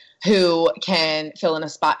people who can fill in a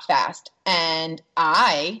spot fast. And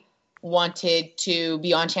I wanted to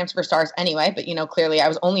be on Champs vs. Stars anyway, but clearly I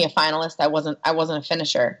was only a finalist. I wasn't a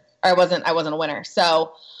finisher, or I wasn't a winner.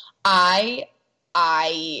 So I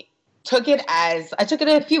took it in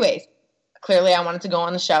a few ways. Clearly I wanted to go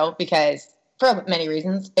on the show because, for many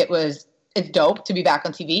reasons, it was it's dope to be back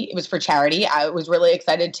on TV. It was for charity. I was really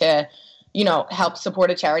excited to, help support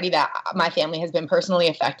a charity that my family has been personally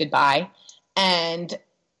affected by. And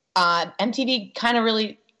MTV kind of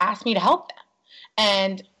really asked me to help them.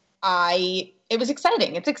 And it was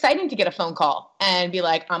exciting. It's exciting to get a phone call and be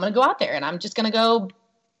like, I'm going to go out there and I'm just going to go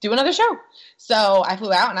do another show. So I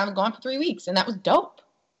flew out and I was gone for 3 weeks, and that was dope.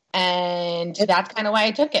 And that's kind of why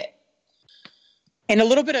I took it. And a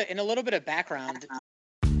little bit of background.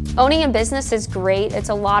 Owning a business is great. It's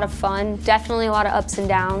a lot of fun. Definitely a lot of ups and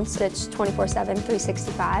downs. It's 24/7,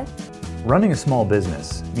 365. Running a small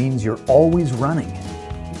business means you're always running.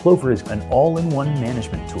 Clover is an all-in-one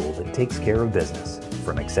management tool that takes care of business,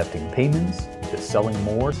 from accepting payments to selling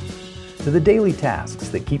more to the daily tasks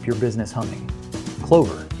that keep your business humming.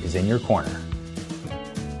 Clover is in your corner.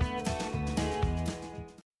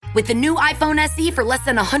 With the new iPhone SE for less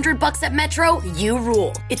than $100 at Metro, you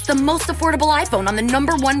rule. It's the most affordable iPhone on the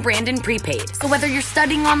 #1 brand in prepaid. So whether you're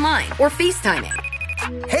studying online or FaceTiming.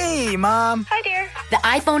 Hey, Mom. Hi, dear. The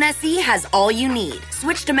iPhone SE has all you need.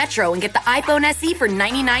 Switch to Metro and get the iPhone SE for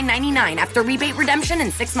 $99.99 after rebate redemption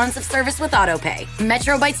and 6 months of service with AutoPay.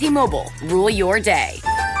 Metro by T-Mobile. Rule your day.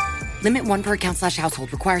 Limit 1 per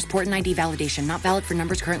account/household. Requires port and ID validation. Not valid for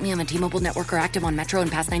numbers currently on the T-Mobile network or active on Metro in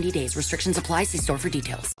past 90 days. Restrictions apply. See store for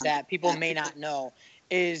details. That people may not know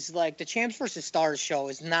is like the Champs versus Stars show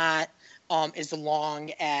is not as long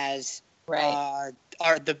as are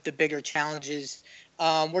the bigger challenges.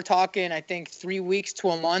 We're talking, I think, 3 weeks to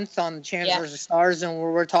a month on the Champs versus Stars, and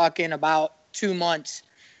we're talking about 2 months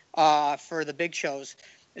for the big shows.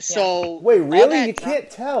 So wait, really? You can't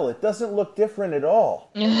tell. It doesn't look different at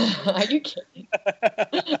all. Are you kidding?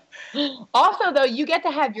 Also, though, you get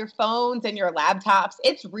to have your phones and your laptops.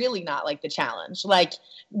 It's really not like the challenge. Like,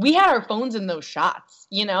 we had our phones in those shots,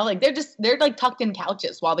 like they're like tucked in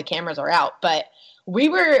couches while the cameras are out. But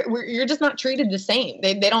you're just not treated the same.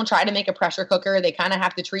 They don't try to make a pressure cooker. They kind of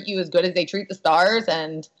have to treat you as good as they treat the stars.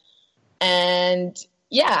 And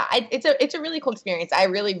yeah, it's a really cool experience. I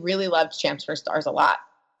really, really loved Champs vs. Stars a lot.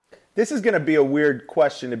 This is going to be a weird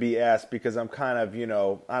question to be asked because I'm kind of, I don't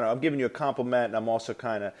know, I'm giving you a compliment and I'm also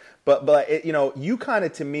kind of, but you kind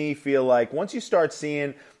of to me feel like once you start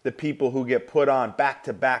seeing the people who get put on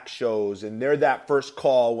back-to-back shows and they're that first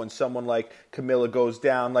call when someone like Camilla goes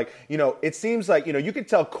down, like, it seems like, you can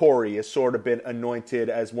tell Corey has sort of been anointed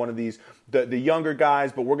as one of these, the younger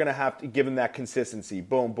guys, but we're going to have to give him that consistency.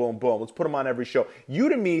 Boom, boom, boom. Let's put him on every show. You,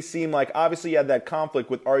 to me, seem like obviously you had that conflict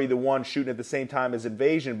with Are You the One shooting at the same time as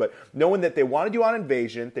Invasion, but knowing that they wanted you on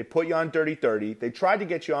Invasion, they put you on Dirty 30, they tried to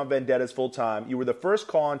get you on Vendettas full time, you were the first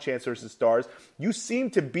call on Chance vs. Stars, you seem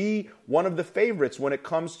to be one of the favorites when it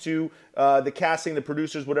comes to the casting, the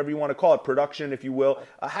producers, whatever you want to call it, production, if you will.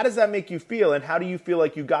 How does that make you feel, and how do you feel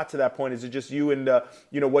like you got to that point? Is it just you and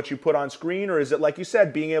what you put on screen, or is it, like you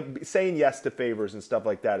said, saying yes to favors and stuff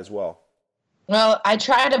like that as well? Well, I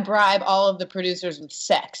try to bribe all of the producers with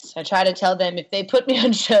sex. I try to tell them if they put me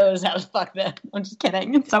on shows, I would fuck them. I'm just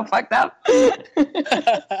kidding. It's so fucked up. See,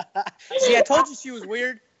 I told you she was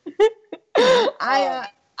weird.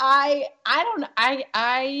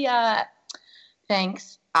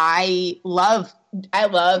 Thanks. I love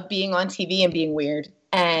being on TV and being weird.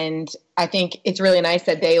 And I think it's really nice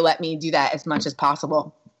that they let me do that as much as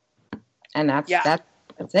possible. And that's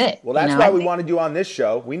it. Well, that's why we wanted you on this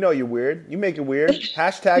show. We know you're weird. You make it weird.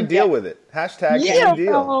 Hashtag deal with it. Hashtag Tori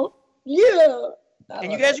Deal. Yeah.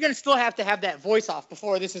 And you guys are going to still have to have that voice off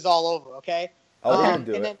before this is all over, okay? Oh, we can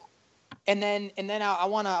do it. And then I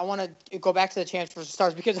wanna go back to the Champs vs.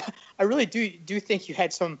 Stars because I really do think you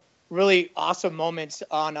had some really awesome moments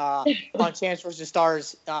on Champs vs.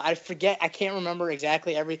 Stars. I can't remember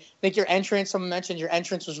exactly I think your entrance. Someone mentioned your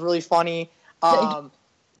entrance was really funny. Dude,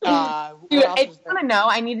 if you want to know,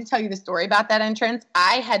 I need to tell you the story about that entrance.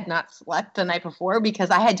 I had not slept the night before because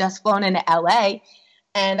I had just flown into LA,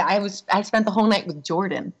 and I spent the whole night with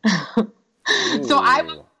Jordan. So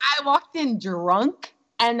I walked in drunk,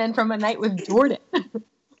 and then from a night with Jordan.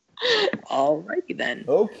 Alrighty then.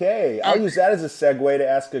 Okay, I'll use that as a segue to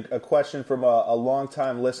ask a question from a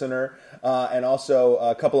longtime listener and also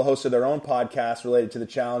a couple of hosts of their own podcasts related to the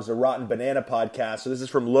challenge, the Rotten Banana podcast. So this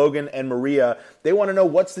is from Logan and Maria. They want to know,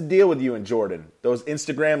 what's the deal with you and Jordan? Those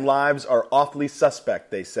Instagram lives are awfully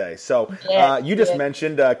suspect, they say. So you just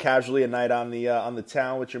mentioned casually a night on the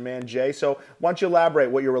town with your man Jay. So why don't you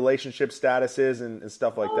elaborate what your relationship status is and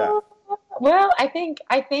stuff like that? Well, I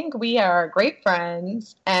think we are great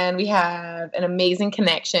friends and we have an amazing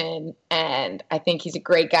connection, and I think he's a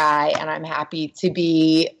great guy, and I'm happy to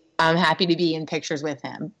be in pictures with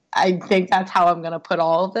him. I think that's how I'm going to put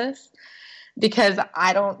all of this, because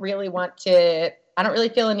I don't really want to I don't really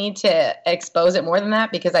feel a need to expose it more than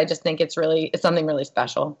that because I just think it's something really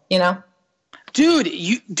special, you know?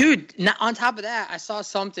 Dude, on top of that, I saw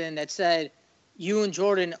something that said you and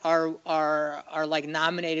Jordan are like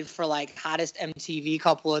nominated for like hottest MTV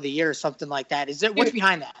couple of the year or something like that. What's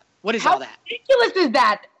behind that? What is all that? How ridiculous is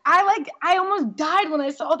that? I almost died when I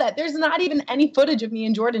saw that. There's not even any footage of me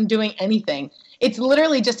and Jordan doing anything. It's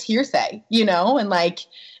literally just hearsay, you know?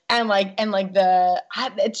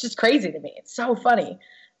 It's just crazy to me. It's so funny.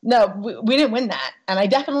 No, we didn't win that. And I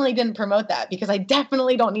definitely didn't promote that because I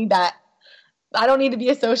definitely don't need that. I don't need to be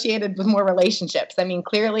associated with more relationships. I mean,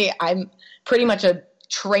 clearly I'm pretty much a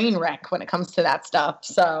train wreck when it comes to that stuff.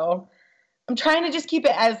 So I'm trying to just keep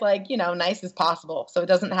it as nice as possible. So it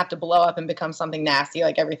doesn't have to blow up and become something nasty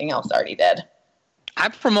like everything else already did. I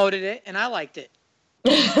promoted it and I liked it.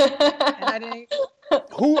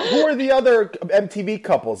 Who are the other MTV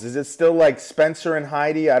couples? Is it still like Spencer and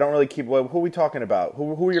Heidi? I don't really keep. Who are we talking about?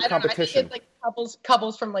 Who are your competition? I think it's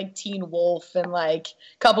couples from like Teen Wolf and like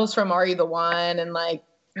couples from Are You the One and like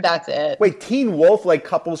that's it. Wait, Teen Wolf, like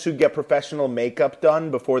couples who get professional makeup done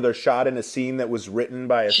before they're shot in a scene that was written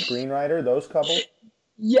by a screenwriter? Those couples?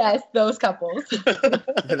 Yes, those couples.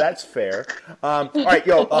 That's fair. All right,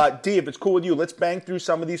 Dee, if it's cool with you, let's bang through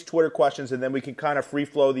some of these Twitter questions, and then we can kind of free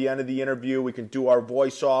flow the end of the interview. We can do our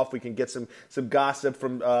voice off. We can get some gossip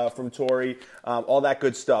from Tori, all that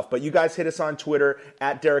good stuff. But you guys hit us on Twitter,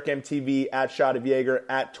 at DerekMTV, at Shot of Jaeger,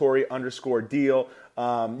 at Tori_Deal.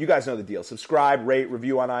 You guys know the deal. Subscribe, rate,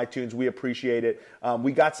 review on iTunes. We appreciate it.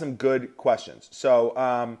 We got some good questions.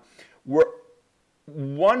 So we're...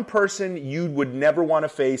 One person you would never want to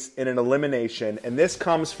face in an elimination, and this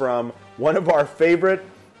comes from one of our favorite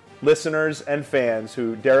listeners and fans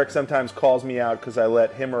who Derek sometimes calls me out because I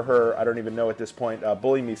let him or her, I don't even know at this point,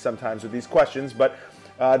 bully me sometimes with these questions, but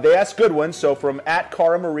they ask good ones. So from at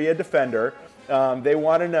Cara Maria Defender, they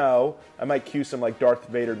want to know, I might cue some like Darth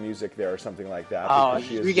Vader music there or something like that. Oh,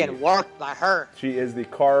 you're getting worked by her. She is the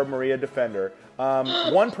Cara Maria Defender.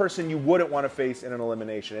 One person you wouldn't want to face in an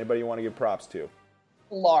elimination. Anybody you want to give props to?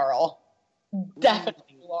 Laurel.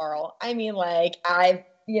 Definitely Laurel. I mean, like, I've,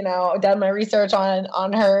 done my research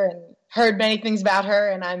on her and heard many things about her,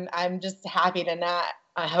 and I'm just happy to not,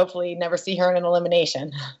 hopefully never see her in an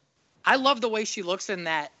elimination. I love the way she looks in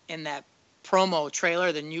that promo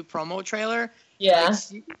trailer, the new promo trailer. Yeah.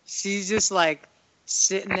 Like, she's just, like,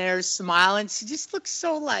 sitting there smiling. She just looks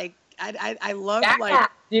so, like, I love, badass, like...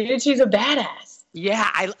 Dude, she's a badass. Yeah,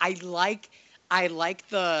 I like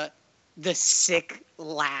the sick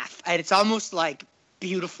laugh. And it's almost like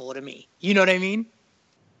beautiful to me. You know what I mean?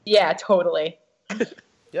 Yeah, totally.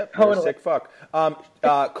 Yep, totally. You're a sick fuck.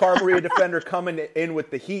 Cara Maria Defender coming in with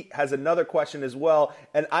the heat has another question as well.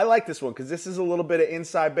 And I like this one because this is a little bit of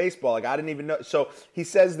inside baseball. Like, I didn't even know. So he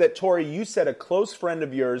says that, Tori, you said a close friend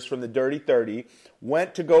of yours from the Dirty 30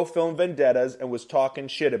 went to go film Vendettas and was talking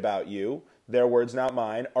shit about you. Their words, not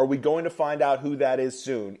mine. Are we going to find out who that is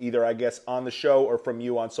soon? Either, I guess, on the show or from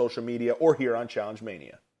you on social media or here on Challenge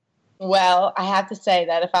Mania. Well, I have to say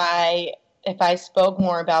that if I spoke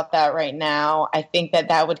more about that right now, I think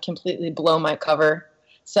that would completely blow my cover.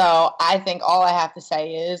 So I think all I have to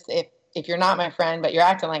say is if you're not my friend, but you're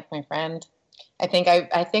acting like my friend, I think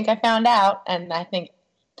I found out, and I think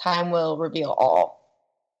time will reveal all.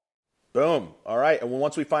 Boom. All right. And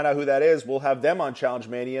once we find out who that is, we'll have them on Challenge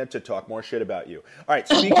Mania to talk more shit about you. All right.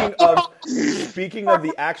 Speaking of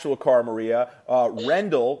the actual Cara Maria,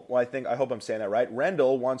 Rendell, I hope I'm saying that right.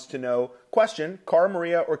 Rendell wants to know, question, Cara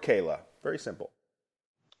Maria or Kayla? Very simple.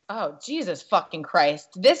 Oh, Jesus fucking Christ.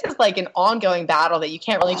 This is like an ongoing battle that you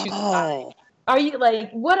can't really choose a side. Are you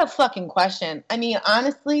like, what a fucking question. I mean,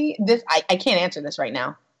 honestly, I can't answer this right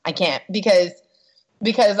now. I can't because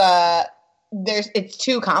it's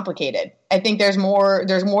too complicated. I think there's more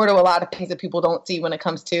to a lot of things that people don't see when it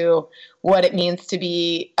comes to what it means to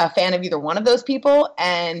be a fan of either one of those people.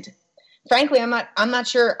 And frankly, I'm not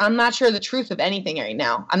sure the truth of anything right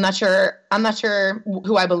now. I'm not sure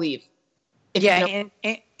who I believe. And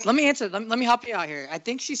let me answer. Let me help you out here. I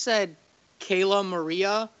think she said Kayla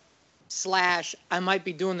Maria / I might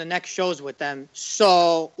be doing the next shows with them.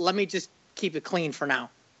 So let me just keep it clean for now.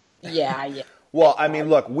 Yeah. Well, I mean,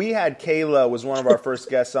 look, we had Kayla was one of our first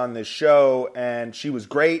guests on this show, and she was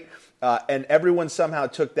great. And everyone somehow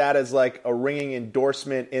took that as like a ringing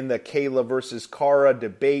endorsement in the Kayla versus Cara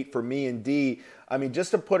debate for me and Dee. I mean,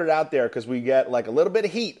 just to put it out there, because we get like a little bit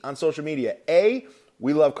of heat on social media. A,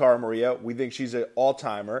 we love Cara Maria. We think she's an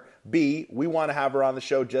all-timer. B, we want to have her on the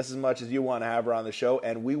show just as much as you want to have her on the show,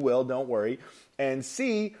 and we will, don't worry. And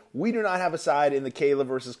C, we do not have a side in the Kayla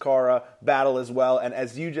versus Cara battle as well. And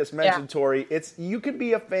as you just mentioned, Tori, you can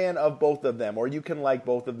be a fan of both of them, or you can like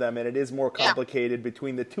both of them, and it is more complicated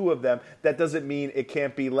between the two of them. That doesn't mean it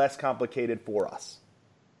can't be less complicated for us.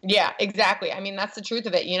 Yeah, exactly. I mean, that's the truth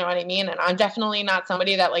of it. You know what I mean? And I'm definitely not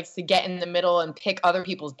somebody that likes to get in the middle and pick other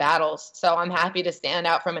people's battles. So I'm happy to stand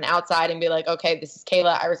out from an outside and be like, okay, this is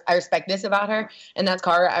Kayla. I respect this about her. And that's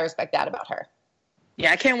Cara. I respect that about her.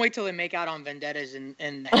 Yeah, I can't wait till they make out on vendettas and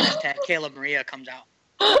the hashtag Kayla Maria comes out.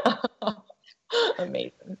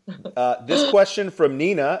 Amazing. This question from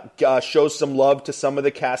Nina shows some love to some of the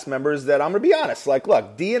cast members that I'm going to be honest. Like,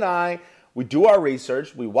 look, Dee and I, we do our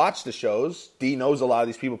research. We watch the shows. Dee knows a lot of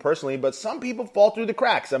these people personally, but some people fall through the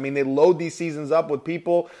cracks. I mean, they load these seasons up with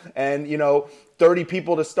people and, 30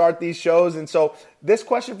 people to start these shows. And so this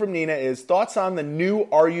question from Nina is, thoughts on the new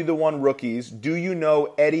Are You the One rookies? Do you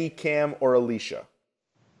know Eddie, Cam, or Alicia?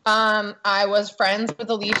 I was friends with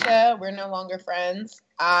Alicia. We're no longer friends.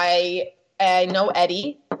 I know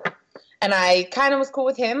Eddie. And I kind of was cool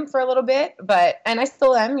with him for a little bit, and I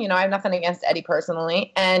still am, I have nothing against Eddie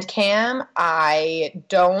personally. And Cam, I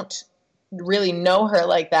don't really know her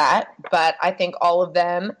like that, but I think all of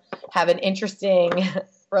them have an interesting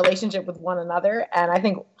relationship with one another. And I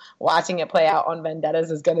think watching it play out on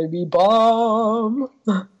Vendettas is going to be bomb.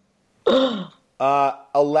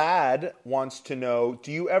 Alad wants to know,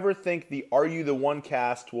 do you ever think the Are You the One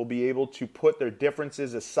cast will be able to put their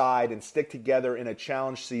differences aside and stick together in a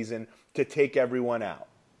challenge season to take everyone out?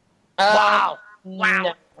 Wow.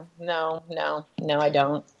 No, I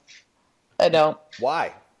don't.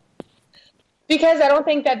 Why? Because I don't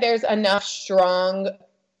think that there's enough strong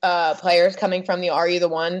players coming from the Are You the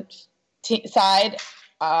One side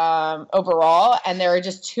overall, and there are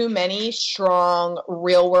just too many strong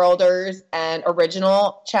real worlders and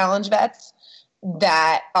original challenge vets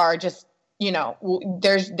that are just,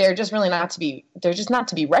 they're just really not to be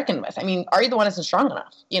reckoned with. I mean, Are You the One isn't strong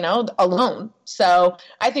enough, alone. So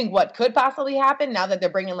I think what could possibly happen now that they're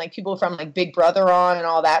bringing like people from like Big Brother on and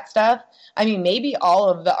all that stuff, I mean, maybe all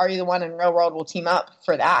of the Are You the One and Real World will team up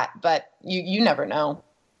for that, but you never know.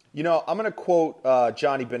 I'm going to quote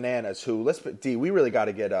Johnny Bananas, Dee, we really got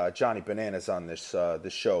to get Johnny Bananas on this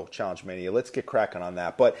show, Challenge Mania. Let's get cracking on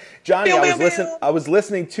that. But Johnny, I was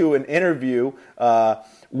listening to an interview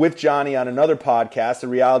with Johnny on another podcast, the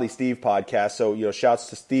Reality Steve podcast. So, shouts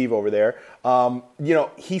to Steve over there.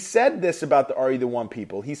 He said this about the Are You the One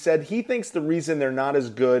people. He said he thinks the reason they're not as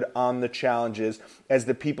good on the challenges as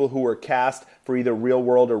the people who were cast for either Real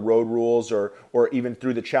World or Road Rules or even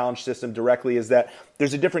through the challenge system directly is that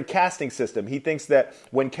there's a different casting system. He thinks that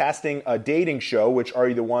when casting a dating show, which Are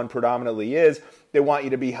You the One predominantly is, they want you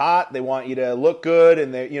to be hot, they want you to look good,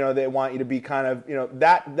 and they want you to be kind of,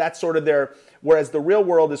 that's sort of their, whereas the Real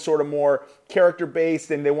World is sort of more character-based,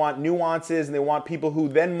 and they want nuances, and they want people who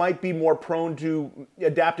then might be more prone to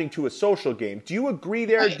adapting to a social game. Do you agree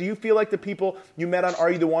there? Do you feel like the people you met on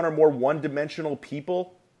Are You the One are more one-dimensional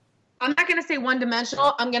people? I'm not going to say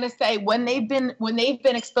one-dimensional. I'm going to say when they've been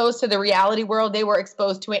exposed to the reality world, they were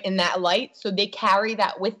exposed to it in that light, so they carry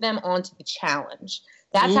that with them onto the challenge.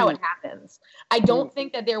 That's how it happens. I don't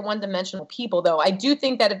think that they're one-dimensional people, though. I do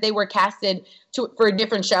think that if they were casted for a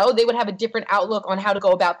different show, they would have a different outlook on how to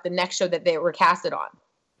go about the next show that they were casted on.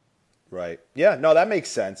 Right. Yeah, no, that makes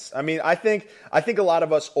sense. I mean, I think a lot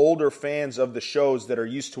of us older fans of the shows that are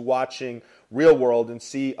used to watching Real World and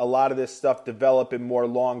see a lot of this stuff develop in more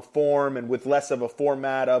long form and with less of a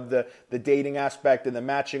format of the dating aspect and the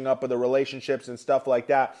matching up of the relationships and stuff like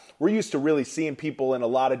that. We're used to really seeing people in a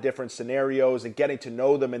lot of different scenarios and getting to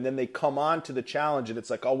know them, and then they come on to the challenge and it's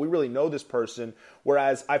like, oh, we really know this person.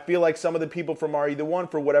 Whereas I feel like some of the people from Are You the One,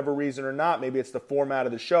 for whatever reason or not, maybe it's the format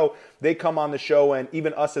of the show, they come on the show and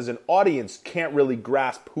even us as an audience can't really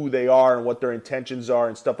grasp who they are and what their intentions are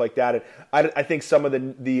and stuff like that. And I think some of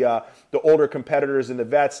the older competitors and the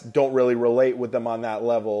vets don't really relate with them on that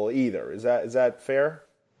level either. Is that fair?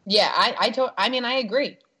 Yeah, I mean, I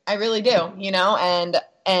agree. I really do, and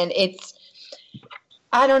it's,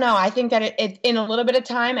 I don't know. I think that it in a little bit of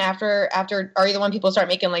time after Are You the One people start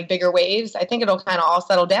making like bigger waves, I think it'll kind of all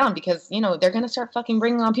settle down because, they're going to start fucking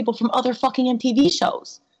bringing on people from other fucking MTV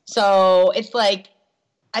shows. So it's like,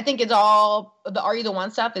 I think it's all, the Are You the One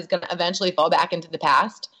stuff is going to eventually fall back into the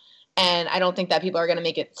past. And I don't think that people are going to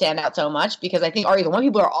make it stand out so much because I think Are You the One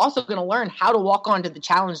people are also going to learn how to walk onto the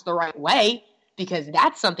challenge the right way because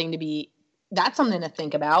that's something to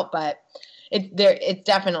think about. But it's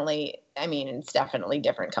definitely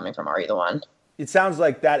different coming from Are You the One. It sounds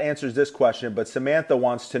like that answers this question, but Samantha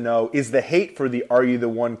wants to know, is the hate for the Are You the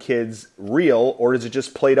One kids real, or is it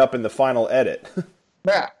just played up in the final edit?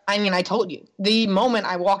 Bruh, I mean, I told you. The moment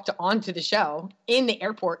I walked onto the show in the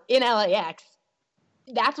airport in LAX,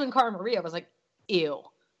 that's when Cara Maria was like, ew.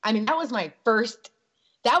 I mean, that was the first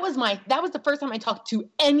time I talked to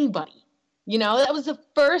anybody. You know, that was the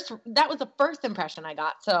first impression I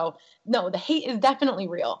got. So no, the hate is definitely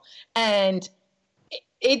real. And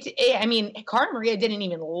I mean, Cara Maria didn't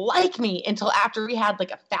even like me until after we had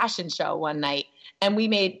like a fashion show one night, and we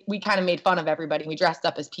kind of made fun of everybody. We dressed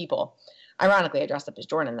up as people. Ironically, I dressed up as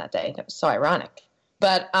Jordan that day. That was so ironic.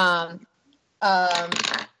 But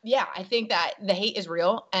yeah, I think that the hate is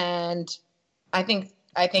real, and I think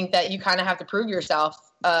that you kind of have to prove yourself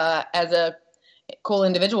as a cool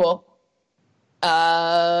individual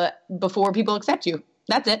before people accept you.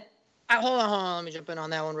 That's it. Hold on. Let me jump in on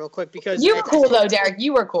that one real quick because you were cool though, Derek.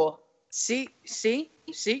 You were cool. See.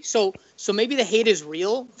 So maybe the hate is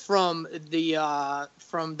real from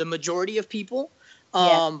the majority of people.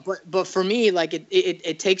 But for me, like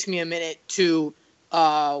it takes me a minute to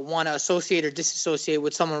want to associate or disassociate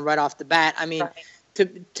with someone right off the bat. I mean,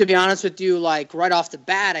 to be honest with you, like right off the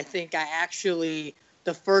bat, I think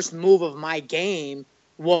the first move of my game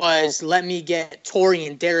was let me get Tori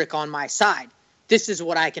and Derek on my side. This is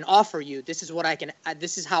what I can offer you. This is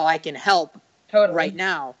how I can help right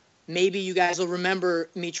now. Maybe you guys will remember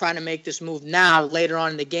me trying to make this move now later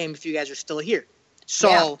on in the game if you guys are still here.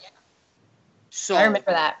 So I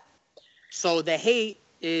remember that. So the hate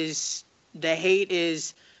is varied.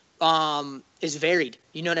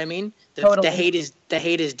 You know what I mean? The hate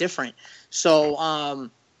is different. So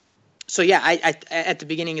yeah, I at the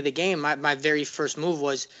beginning of the game, my very first move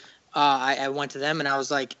was I went to them and I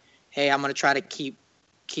was like, hey, I'm going to try to keep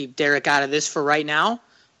Derek out of this for right now.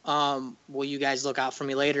 Will you guys look out for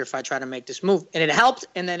me later if I try to make this move? And it helped,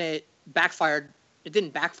 and then it backfired. It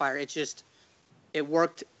didn't backfire. It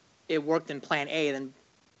worked in plan A, then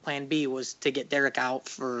plan B was to get Derek out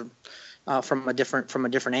from a different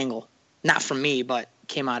angle. Not from me, but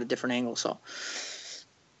came out a different angle. So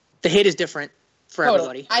the hate is different for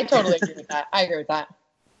everybody. I totally agree with that. I agree with that.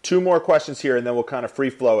 2 more questions here, and then we'll kind of free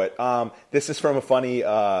flow it. This is from a funny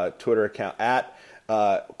Twitter account at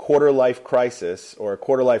Quarter Life Crisis, or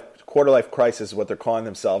Quarter Life Crisis is what they're calling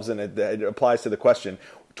themselves, and it applies to the question.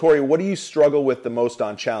 Tori, what do you struggle with the most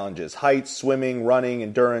on challenges? Heights, swimming, running,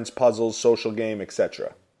 endurance, puzzles, social game,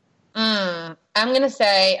 etc. I'm going to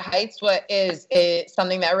say heights is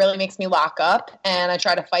something that really makes me lock up, and I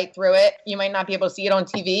try to fight through it. You might not be able to see it on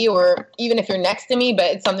TV or even if you're next to me, but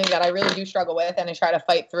it's something that I really do struggle with, and I try to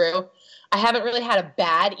fight through. I haven't really had a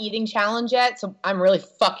bad eating challenge yet, so I'm really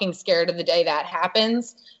fucking scared of the day that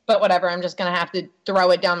happens. But whatever, I'm just going to have to throw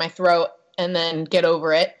it down my throat and then get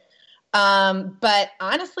over it. But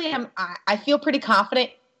honestly, I feel pretty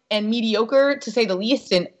confident and mediocre, to say the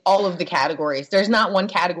least, in all of the categories. There's not one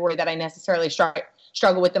category that I necessarily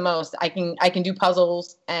struggle with the most. I can do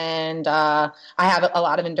puzzles, and I have a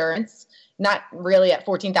lot of endurance. Not really at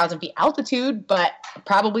 14,000 feet altitude, but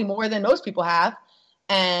probably more than most people have.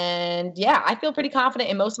 And yeah, I feel pretty confident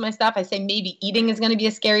in most of my stuff. I say maybe eating is going to be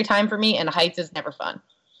a scary time for me, and heights is never fun.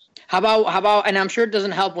 How about, and I'm sure it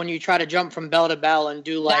doesn't help when you try to jump from bell to bell and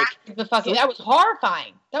do like... That was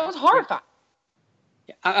horrifying.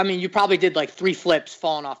 I mean, you probably did like 3 flips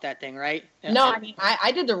falling off that thing, right? No, I mean,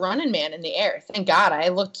 I did the running man in the air. Thank God. I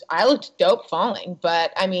looked dope falling,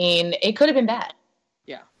 but I mean, it could have been bad.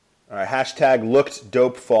 Yeah. All right, hashtag looked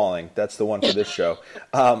dope falling. That's the one for this show.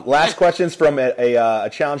 Last question's from a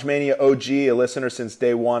Challenge Mania OG, a listener since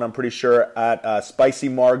day one, I'm pretty sure, at Spicy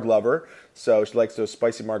Marg Lover. So she likes those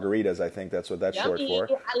spicy margaritas. I think that's what that's short for.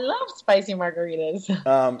 I love spicy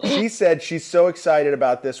margaritas. She said she's so excited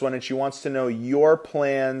about this one, and she wants to know your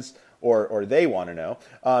plans, or they want to know,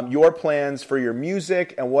 your plans for your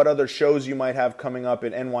music and what other shows you might have coming up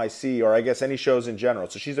in NYC, or I guess any shows in general.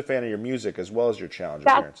 So she's a fan of your music as well as your challenge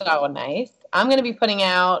appearances. That's so nice. I'm going to be putting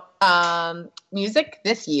out music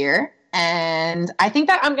this year, and I think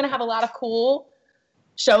that I'm going to have a lot of cool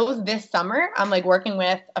shows this summer. I'm like working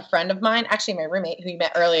with a friend of mine, actually my roommate who you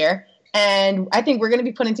met earlier, and I think we're going to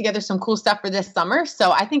be putting together some cool stuff for this summer.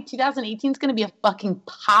 So I think 2018 is going to be a fucking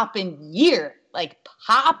poppin' year, like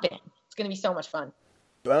poppin'. It's going to be so much fun.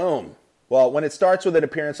 Boom. Well, when it starts with an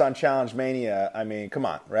appearance on Challenge Mania, I mean, come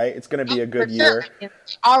on, right? It's going to be a good year.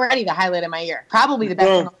 It's already the highlight of my year. Probably the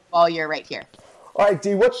best one of all year right here. All right,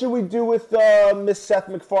 D, what should we do with Miss Seth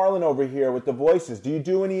MacFarlane over here with the voices? Do you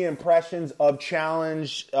do any impressions of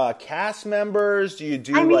Challenge cast members? Do you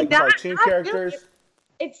do cartoon characters?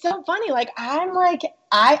 It's so funny. Like, I'm like,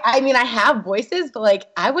 I mean, I have voices, but like,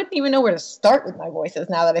 I wouldn't even know where to start with my voices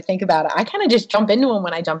now that I think about it. I kind of just jump into them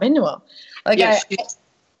when I jump into them. Like, Yeah,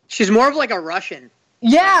 she's more of like a Russian.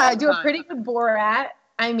 yeah, I do a pretty good Borat.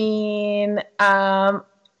 I mean, I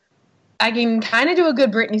can kind of do a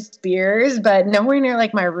good Britney Spears, but nowhere near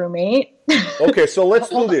like my roommate. Okay, so let's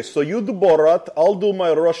do this. So you do Borat, I'll do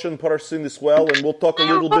my Russian person as well, and we'll talk a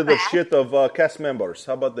little bit of shit of cast members.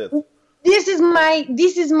 How about that? This is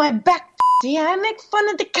my back. Yeah, I make fun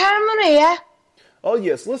of the Cara Maria. Oh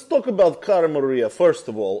yes, let's talk about Cara Maria first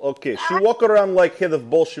of all. Okay, she walk around like head of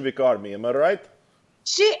Bolshevik army, am I right?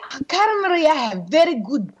 Cara Maria have very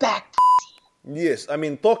good back. Yes, I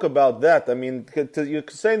mean, talk about that. I mean, you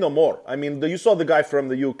can say no more. I mean, you saw the guy from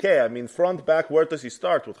the UK. I mean, front, back, where does he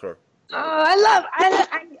start with her?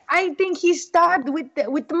 I think he started with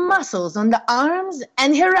the muscles on the arms,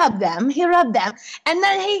 and he rubbed them, and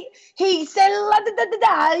then he said la da da da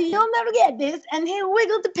da, you'll never get this, and he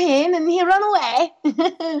wiggled the pin, and he run away.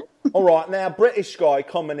 All right, now, British guy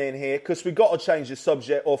coming in here, because we've got to change the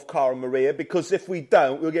subject of Cara Maria, because if we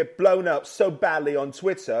don't, we'll get blown up so badly on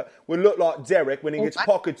Twitter, we'll look like Derek when he gets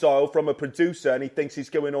pocket dial from a producer and he thinks he's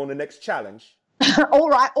going on the next challenge. All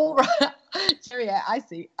right. Sure, yeah, I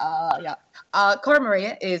see. Yeah. Cara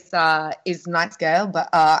Maria is a nice girl, but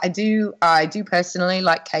I do personally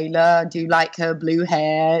like Kayla. I do like her blue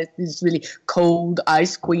hair. This really cold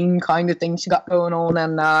ice queen kind of thing she got going on,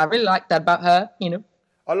 and I really like that about her. You know.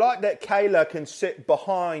 I like that Kayla can sit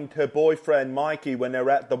behind her boyfriend Mikey when they're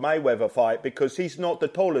at the Mayweather fight because he's not the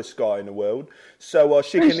tallest guy in the world, so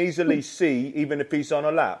she can easily see even if he's on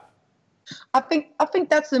her lap. I think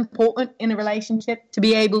that's important in a relationship, to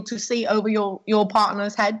be able to see over your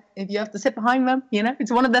partner's head if you have to sit behind them. You know,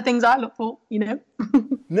 it's one of the things I look for. You know.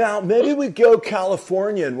 Now, maybe we go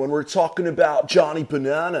Californian when we're talking about Johnny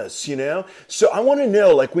Bananas, you know? So I want to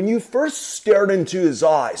know, like, when you first stared into his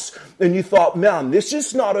eyes and you thought, man, this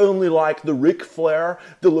is not only like the Ric Flair,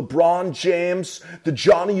 the LeBron James, the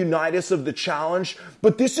Johnny Unitas of the challenge,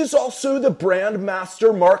 but this is also the brand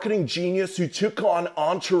master marketing genius who took on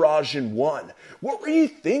Entourage and won. What were you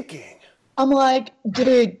thinking? I'm like,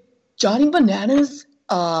 dude, Johnny Bananas,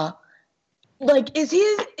 like, is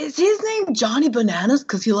his name Johnny Bananas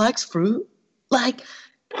because he likes fruit? Like,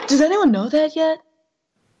 does anyone know that yet?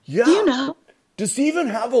 Yeah. Do you know? Does he even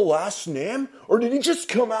have a last name? Or did he just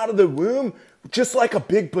come out of the womb just like a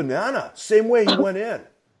big banana? Same way he went in.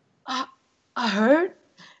 I heard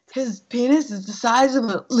his penis is the size of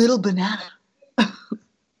a little banana.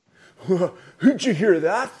 Who'd you hear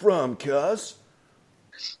that from, cuz?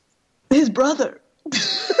 His brother.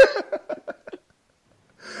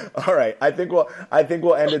 All right, I think we'll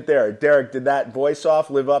end it there. Derek, did that voice off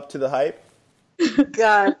live up to the hype?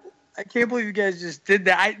 God, I can't believe you guys just did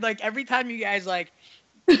that. I like every time you guys like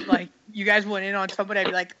you guys went in on somebody, I'd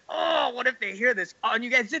be like, oh, what if they hear this? Oh, and you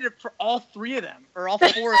guys did it for all three of them or all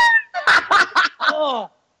four of them.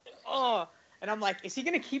 Oh. And I'm like, is he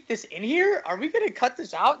going to keep this in here? Are we going to cut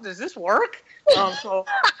this out? Does this work? So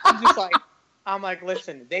I'm like,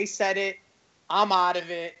 listen, they said it. I'm out of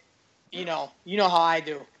it. You know how I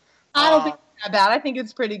do. I don't think it's that bad. I think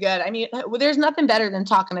it's pretty good. I mean, there's nothing better than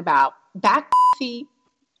talking about back feet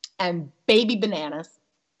and baby bananas.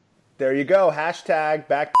 There you go. Hashtag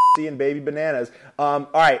back and baby bananas. All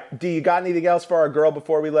right. Do you got anything else for our girl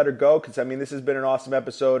before we let her go? Because, I mean, this has been an awesome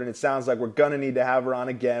episode, and it sounds like we're going to need to have her on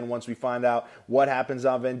again once we find out what happens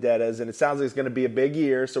on Vendettas. And it sounds like it's going to be a big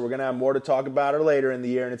year, so we're going to have more to talk about her later in the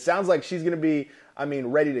year. And it sounds like she's going to be,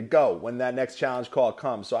 ready to go when that next challenge call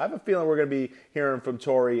comes. So I have a feeling we're going to be hearing from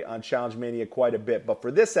Tori on Challenge Mania quite a bit. But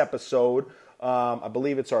for this episode, I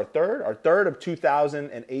believe it's our third of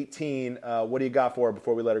 2018. What do you got for her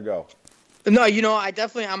before we let her go? No,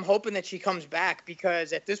 I'm hoping that she comes back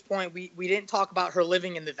because at this point we didn't talk about her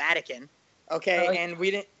living in the Vatican, okay? And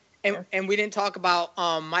we didn't talk about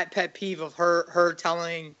my pet peeve of her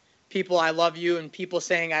telling people I love you and people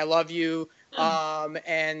saying I love you,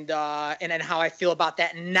 and then how I feel about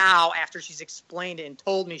that now after she's explained it and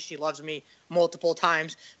told me she loves me multiple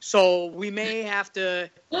times. So we may have to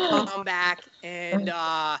come back and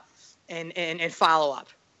follow up.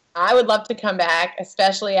 I would love to come back,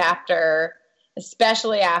 especially after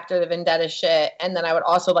the Vendetta shit, and then I would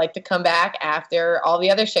also like to come back after all the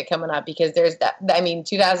other shit coming up because there's that.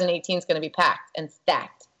 2018 is going to be packed and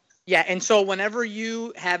stacked. Yeah, and so whenever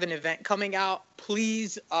you have an event coming out,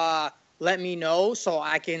 please let me know so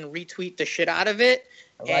I can retweet the shit out of it.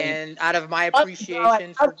 And out of my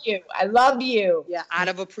appreciation, I love you. Yeah, out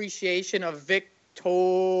of appreciation of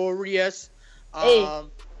Victorious.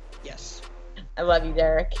 Yes. I love you,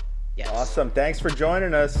 Derek. Yes. Awesome. Thanks for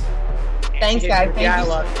joining us. Thanks, guys. Thank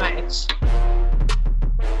you so much.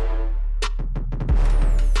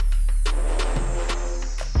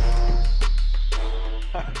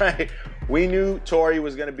 right? We knew Tori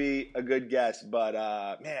was going to be a good guest, but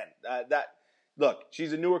look,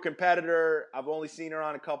 she's a newer competitor. I've only seen her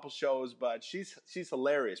on a couple shows, but she's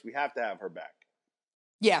hilarious. We have to have her back.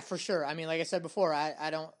 Yeah, for sure. I mean, like I said before, I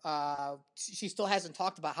don't. She still hasn't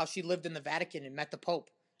talked about how she lived in the Vatican and met the Pope.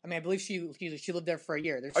 I mean, I believe she lived there for a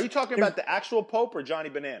year. Are you talking about the actual Pope or Johnny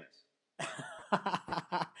Bananas?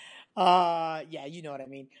 Yeah, you know what I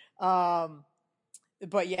mean.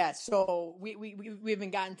 But yeah, so we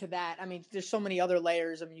haven't gotten to that. I mean, there's so many other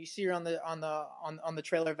layers. I mean, you see her on the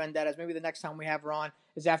trailer Vendettas. Maybe the next time we have her on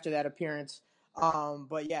is after that appearance.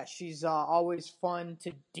 But yeah, she's always fun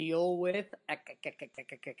to deal with.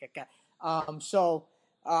 So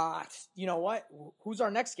you know what? Who's our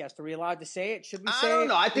next guest? Are we allowed to say it? Should we say it? I don't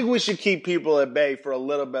know. I think we should keep people at bay for a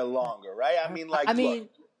little bit longer, right?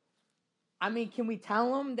 I mean, can we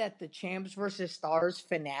tell them that the Champs versus Stars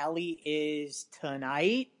finale is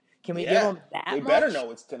tonight? Can we give them that much? They better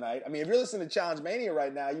know it's tonight. I mean, if you're listening to Challenge Mania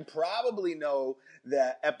right now, you probably know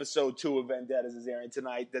that episode 2 of Vendettas is airing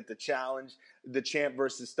tonight, that the Champ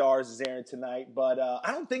versus Stars is airing tonight. But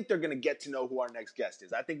I don't think they're going to get to know who our next guest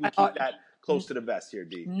is. I think we keep that close to the vest here,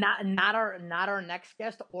 D. Not our next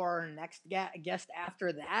guest or our next guest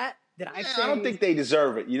after that. I don't think they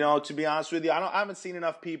deserve it. You know, to be honest with you, I haven't seen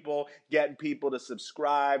enough people getting people to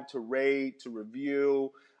subscribe, to rate, to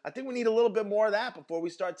review. I think we need a little bit more of that before we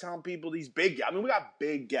start telling people these big. I mean, we got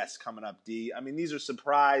big guests coming up, D. I mean, these are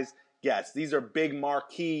surprise guests. These are big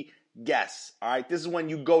marquee guests. All right, this is when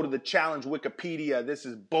you go to the challenge Wikipedia. This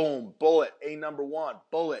is boom, bullet, A number 1,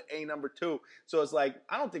 bullet, A number 2. So it's like,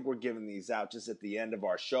 I don't think we're giving these out just at the end of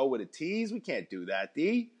our show with a tease. We can't do that,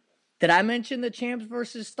 D. Did I mention the Champs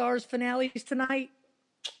versus Stars finales tonight?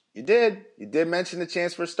 You did. You did mention the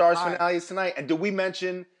Champs versus Stars finales tonight. And did we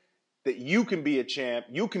mention that you can be a champ,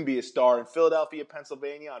 you can be a star in Philadelphia,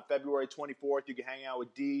 Pennsylvania on February 24th. You can hang out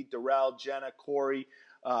with D, Darrell, Jenna, Corey.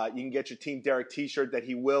 You can get your Team Derek t-shirt that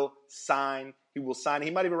he will sign. He will sign. He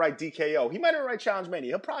might even write DKO. He might even write Challenge Mania.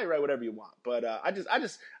 He'll probably write whatever you want. But I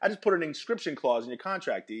just put an inscription clause in your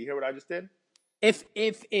contract, D. You hear what I just did? If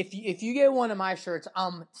you get one of my shirts,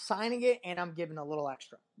 I'm signing it and I'm giving a little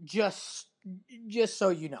extra. Just so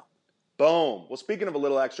you know. Boom. Well, speaking of a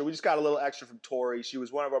little extra, we just got a little extra from Tori. She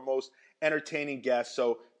was one of our most entertaining guests.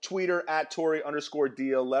 So tweet her at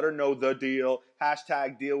Tori_Deal. Let her know the deal.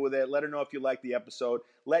 Hashtag deal with it. Let her know if you like the episode.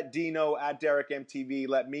 Let D know at Derek MTV.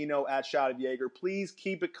 Let me know at Shot of Jaeger. Please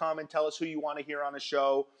keep it coming. Tell us who you want to hear on the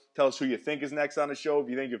show. Tell us who you think is next on the show if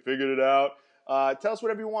you think you figured it out. Tell us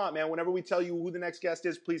whatever you want, man. Whenever we tell you who the next guest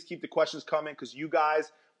is, please keep the questions coming because you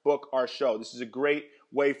guys book our show. This is a great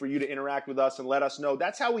way for you to interact with us and let us know.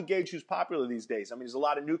 That's how we gauge who's popular these days. I mean, there's a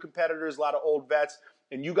lot of new competitors, a lot of old vets,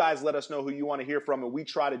 and you guys let us know who you want to hear from, and we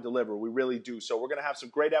try to deliver. We really do. So we're going to have some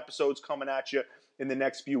great episodes coming at you in the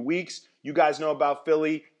next few weeks. You guys know about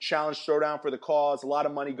Philly, Challenge Showdown for the cause, a lot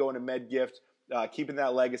of money going to MedGift, keeping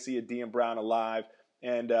that legacy of D and Brown alive.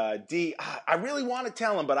 And D, I really want to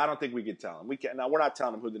tell him, but I don't think we can tell him. We're not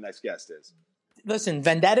telling him who the next guest is. Listen,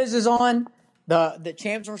 Vendettas is on. The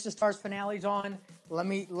Champs versus Stars finale's on.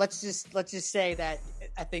 Let's just say that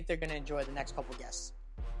I think they're going to enjoy the next couple guests.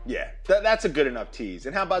 Yeah, that's a good enough tease.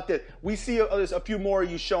 And how about this? We see there's a few more of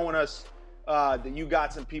you showing us that you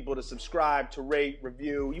got some people to subscribe, to rate,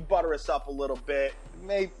 review. You butter us up a little bit.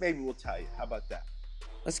 Maybe we'll tell you. How about that?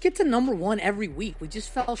 Let's get to number 1 every week. We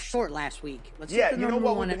just fell short last week. You know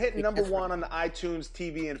what? We've been hitting number 1 on the iTunes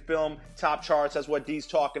TV and film top charts. That's what D's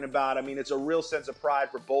talking about. I mean, it's a real sense of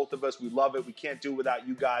pride for both of us. We love it. We can't do it without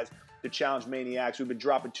you guys, the Challenge Maniacs. We've been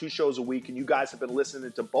dropping 2 shows a week, and you guys have been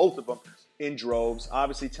listening to both of them in droves,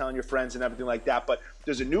 obviously telling your friends and everything like that. But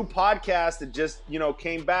there's a new podcast that just,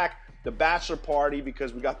 came back, The Bachelor Party,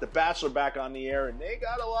 because we got The Bachelor back on the air, and they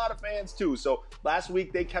got a lot of fans too. So last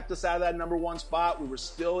week they kept us out of that number 1 spot. We were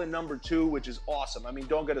still in number 2, which is awesome. I mean,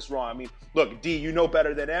 don't get us wrong. I mean, look, D, you know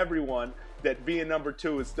better than everyone that being number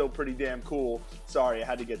 2 is still pretty damn cool. Sorry, I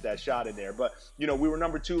had to get that shot in there. But, we were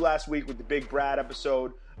number 2 last week with the Big Brad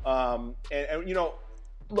episode.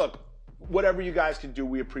 Look, whatever you guys can do,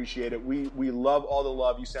 we appreciate it. We love all the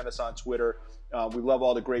love you send us on Twitter. We love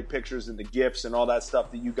all the great pictures and the GIFs and all that stuff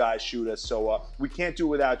that you guys shoot us. So we can't do it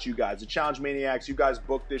without you guys. The Challenge Maniacs, you guys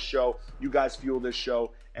booked this show. You guys fuel this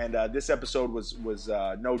show. And this episode was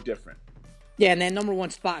no different. Yeah, and that number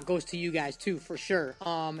 1 spot goes to you guys too, for sure.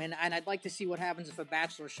 And I'd like to see what happens if a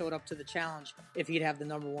Bachelor showed up to the challenge, if he'd have the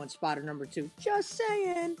number 1 spot or number 2. Just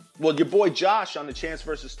saying. Well, your boy Josh on the Chance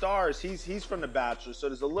versus Stars, he's from the Bachelor, so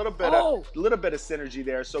there's a little bit of synergy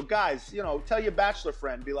there. So guys, tell your Bachelor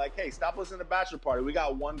friend, be like, hey, stop listening to Bachelor Party. We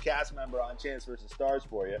got 1 cast member on Chance versus Stars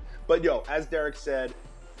for you. But as Derek said,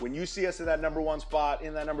 When you see us in that number 1 spot,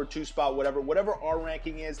 in that number 2 spot, whatever our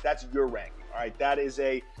ranking is, that's your ranking. All right, that is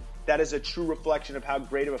a true reflection of how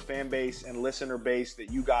great of a fan base and listener base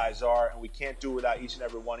that you guys are, and we can't do it without each and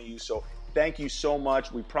every one of you. So thank you so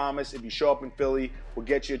much. We promise if you show up in Philly, we'll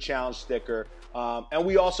get you a challenge sticker. And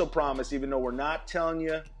we also promise, even though we're not telling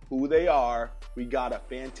you who they are, we got a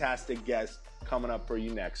fantastic guest coming up for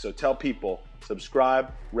you next. So tell people,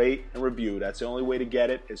 subscribe, rate, and review. That's the only way to get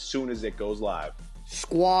it as soon as it goes live.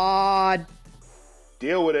 Squad.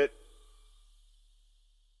 Deal with it.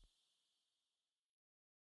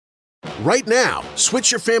 Right now,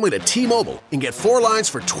 switch your family to T-Mobile and get 4 lines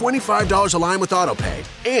for $25 a line with AutoPay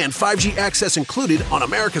and 5G access included on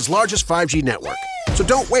America's largest 5G network. So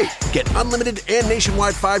don't wait. Get unlimited and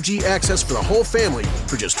nationwide 5G access for the whole family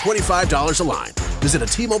for just $25 a line. Visit a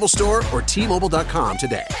T-Mobile store or T-Mobile.com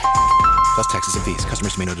today. Plus taxes and fees.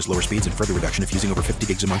 Customers may notice lower speeds and further reduction if using over 50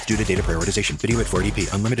 gigs a month due to data prioritization. Video at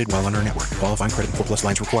 480p. Unlimited while on our network. Qualifying credit and 4+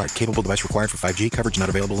 lines required. Capable device required for 5G. Coverage not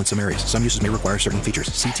available in some areas. Some uses may require certain features.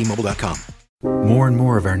 See T-Mobile.com. More and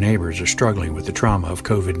more of our neighbors are struggling with the trauma of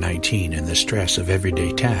COVID-19 and the stress of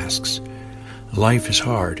everyday tasks. Life is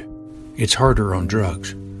hard. It's harder on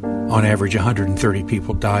drugs. On average, 130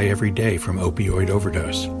 people die every day from opioid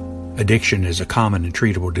overdose. Addiction is a common and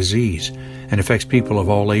treatable disease and affects people of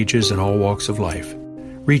all ages and all walks of life.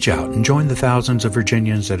 Reach out and join the thousands of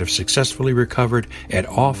Virginians that have successfully recovered at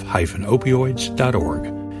off-opioids.org.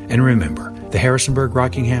 And remember, the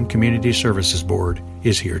Harrisonburg-Rockingham Community Services Board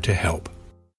is here to help.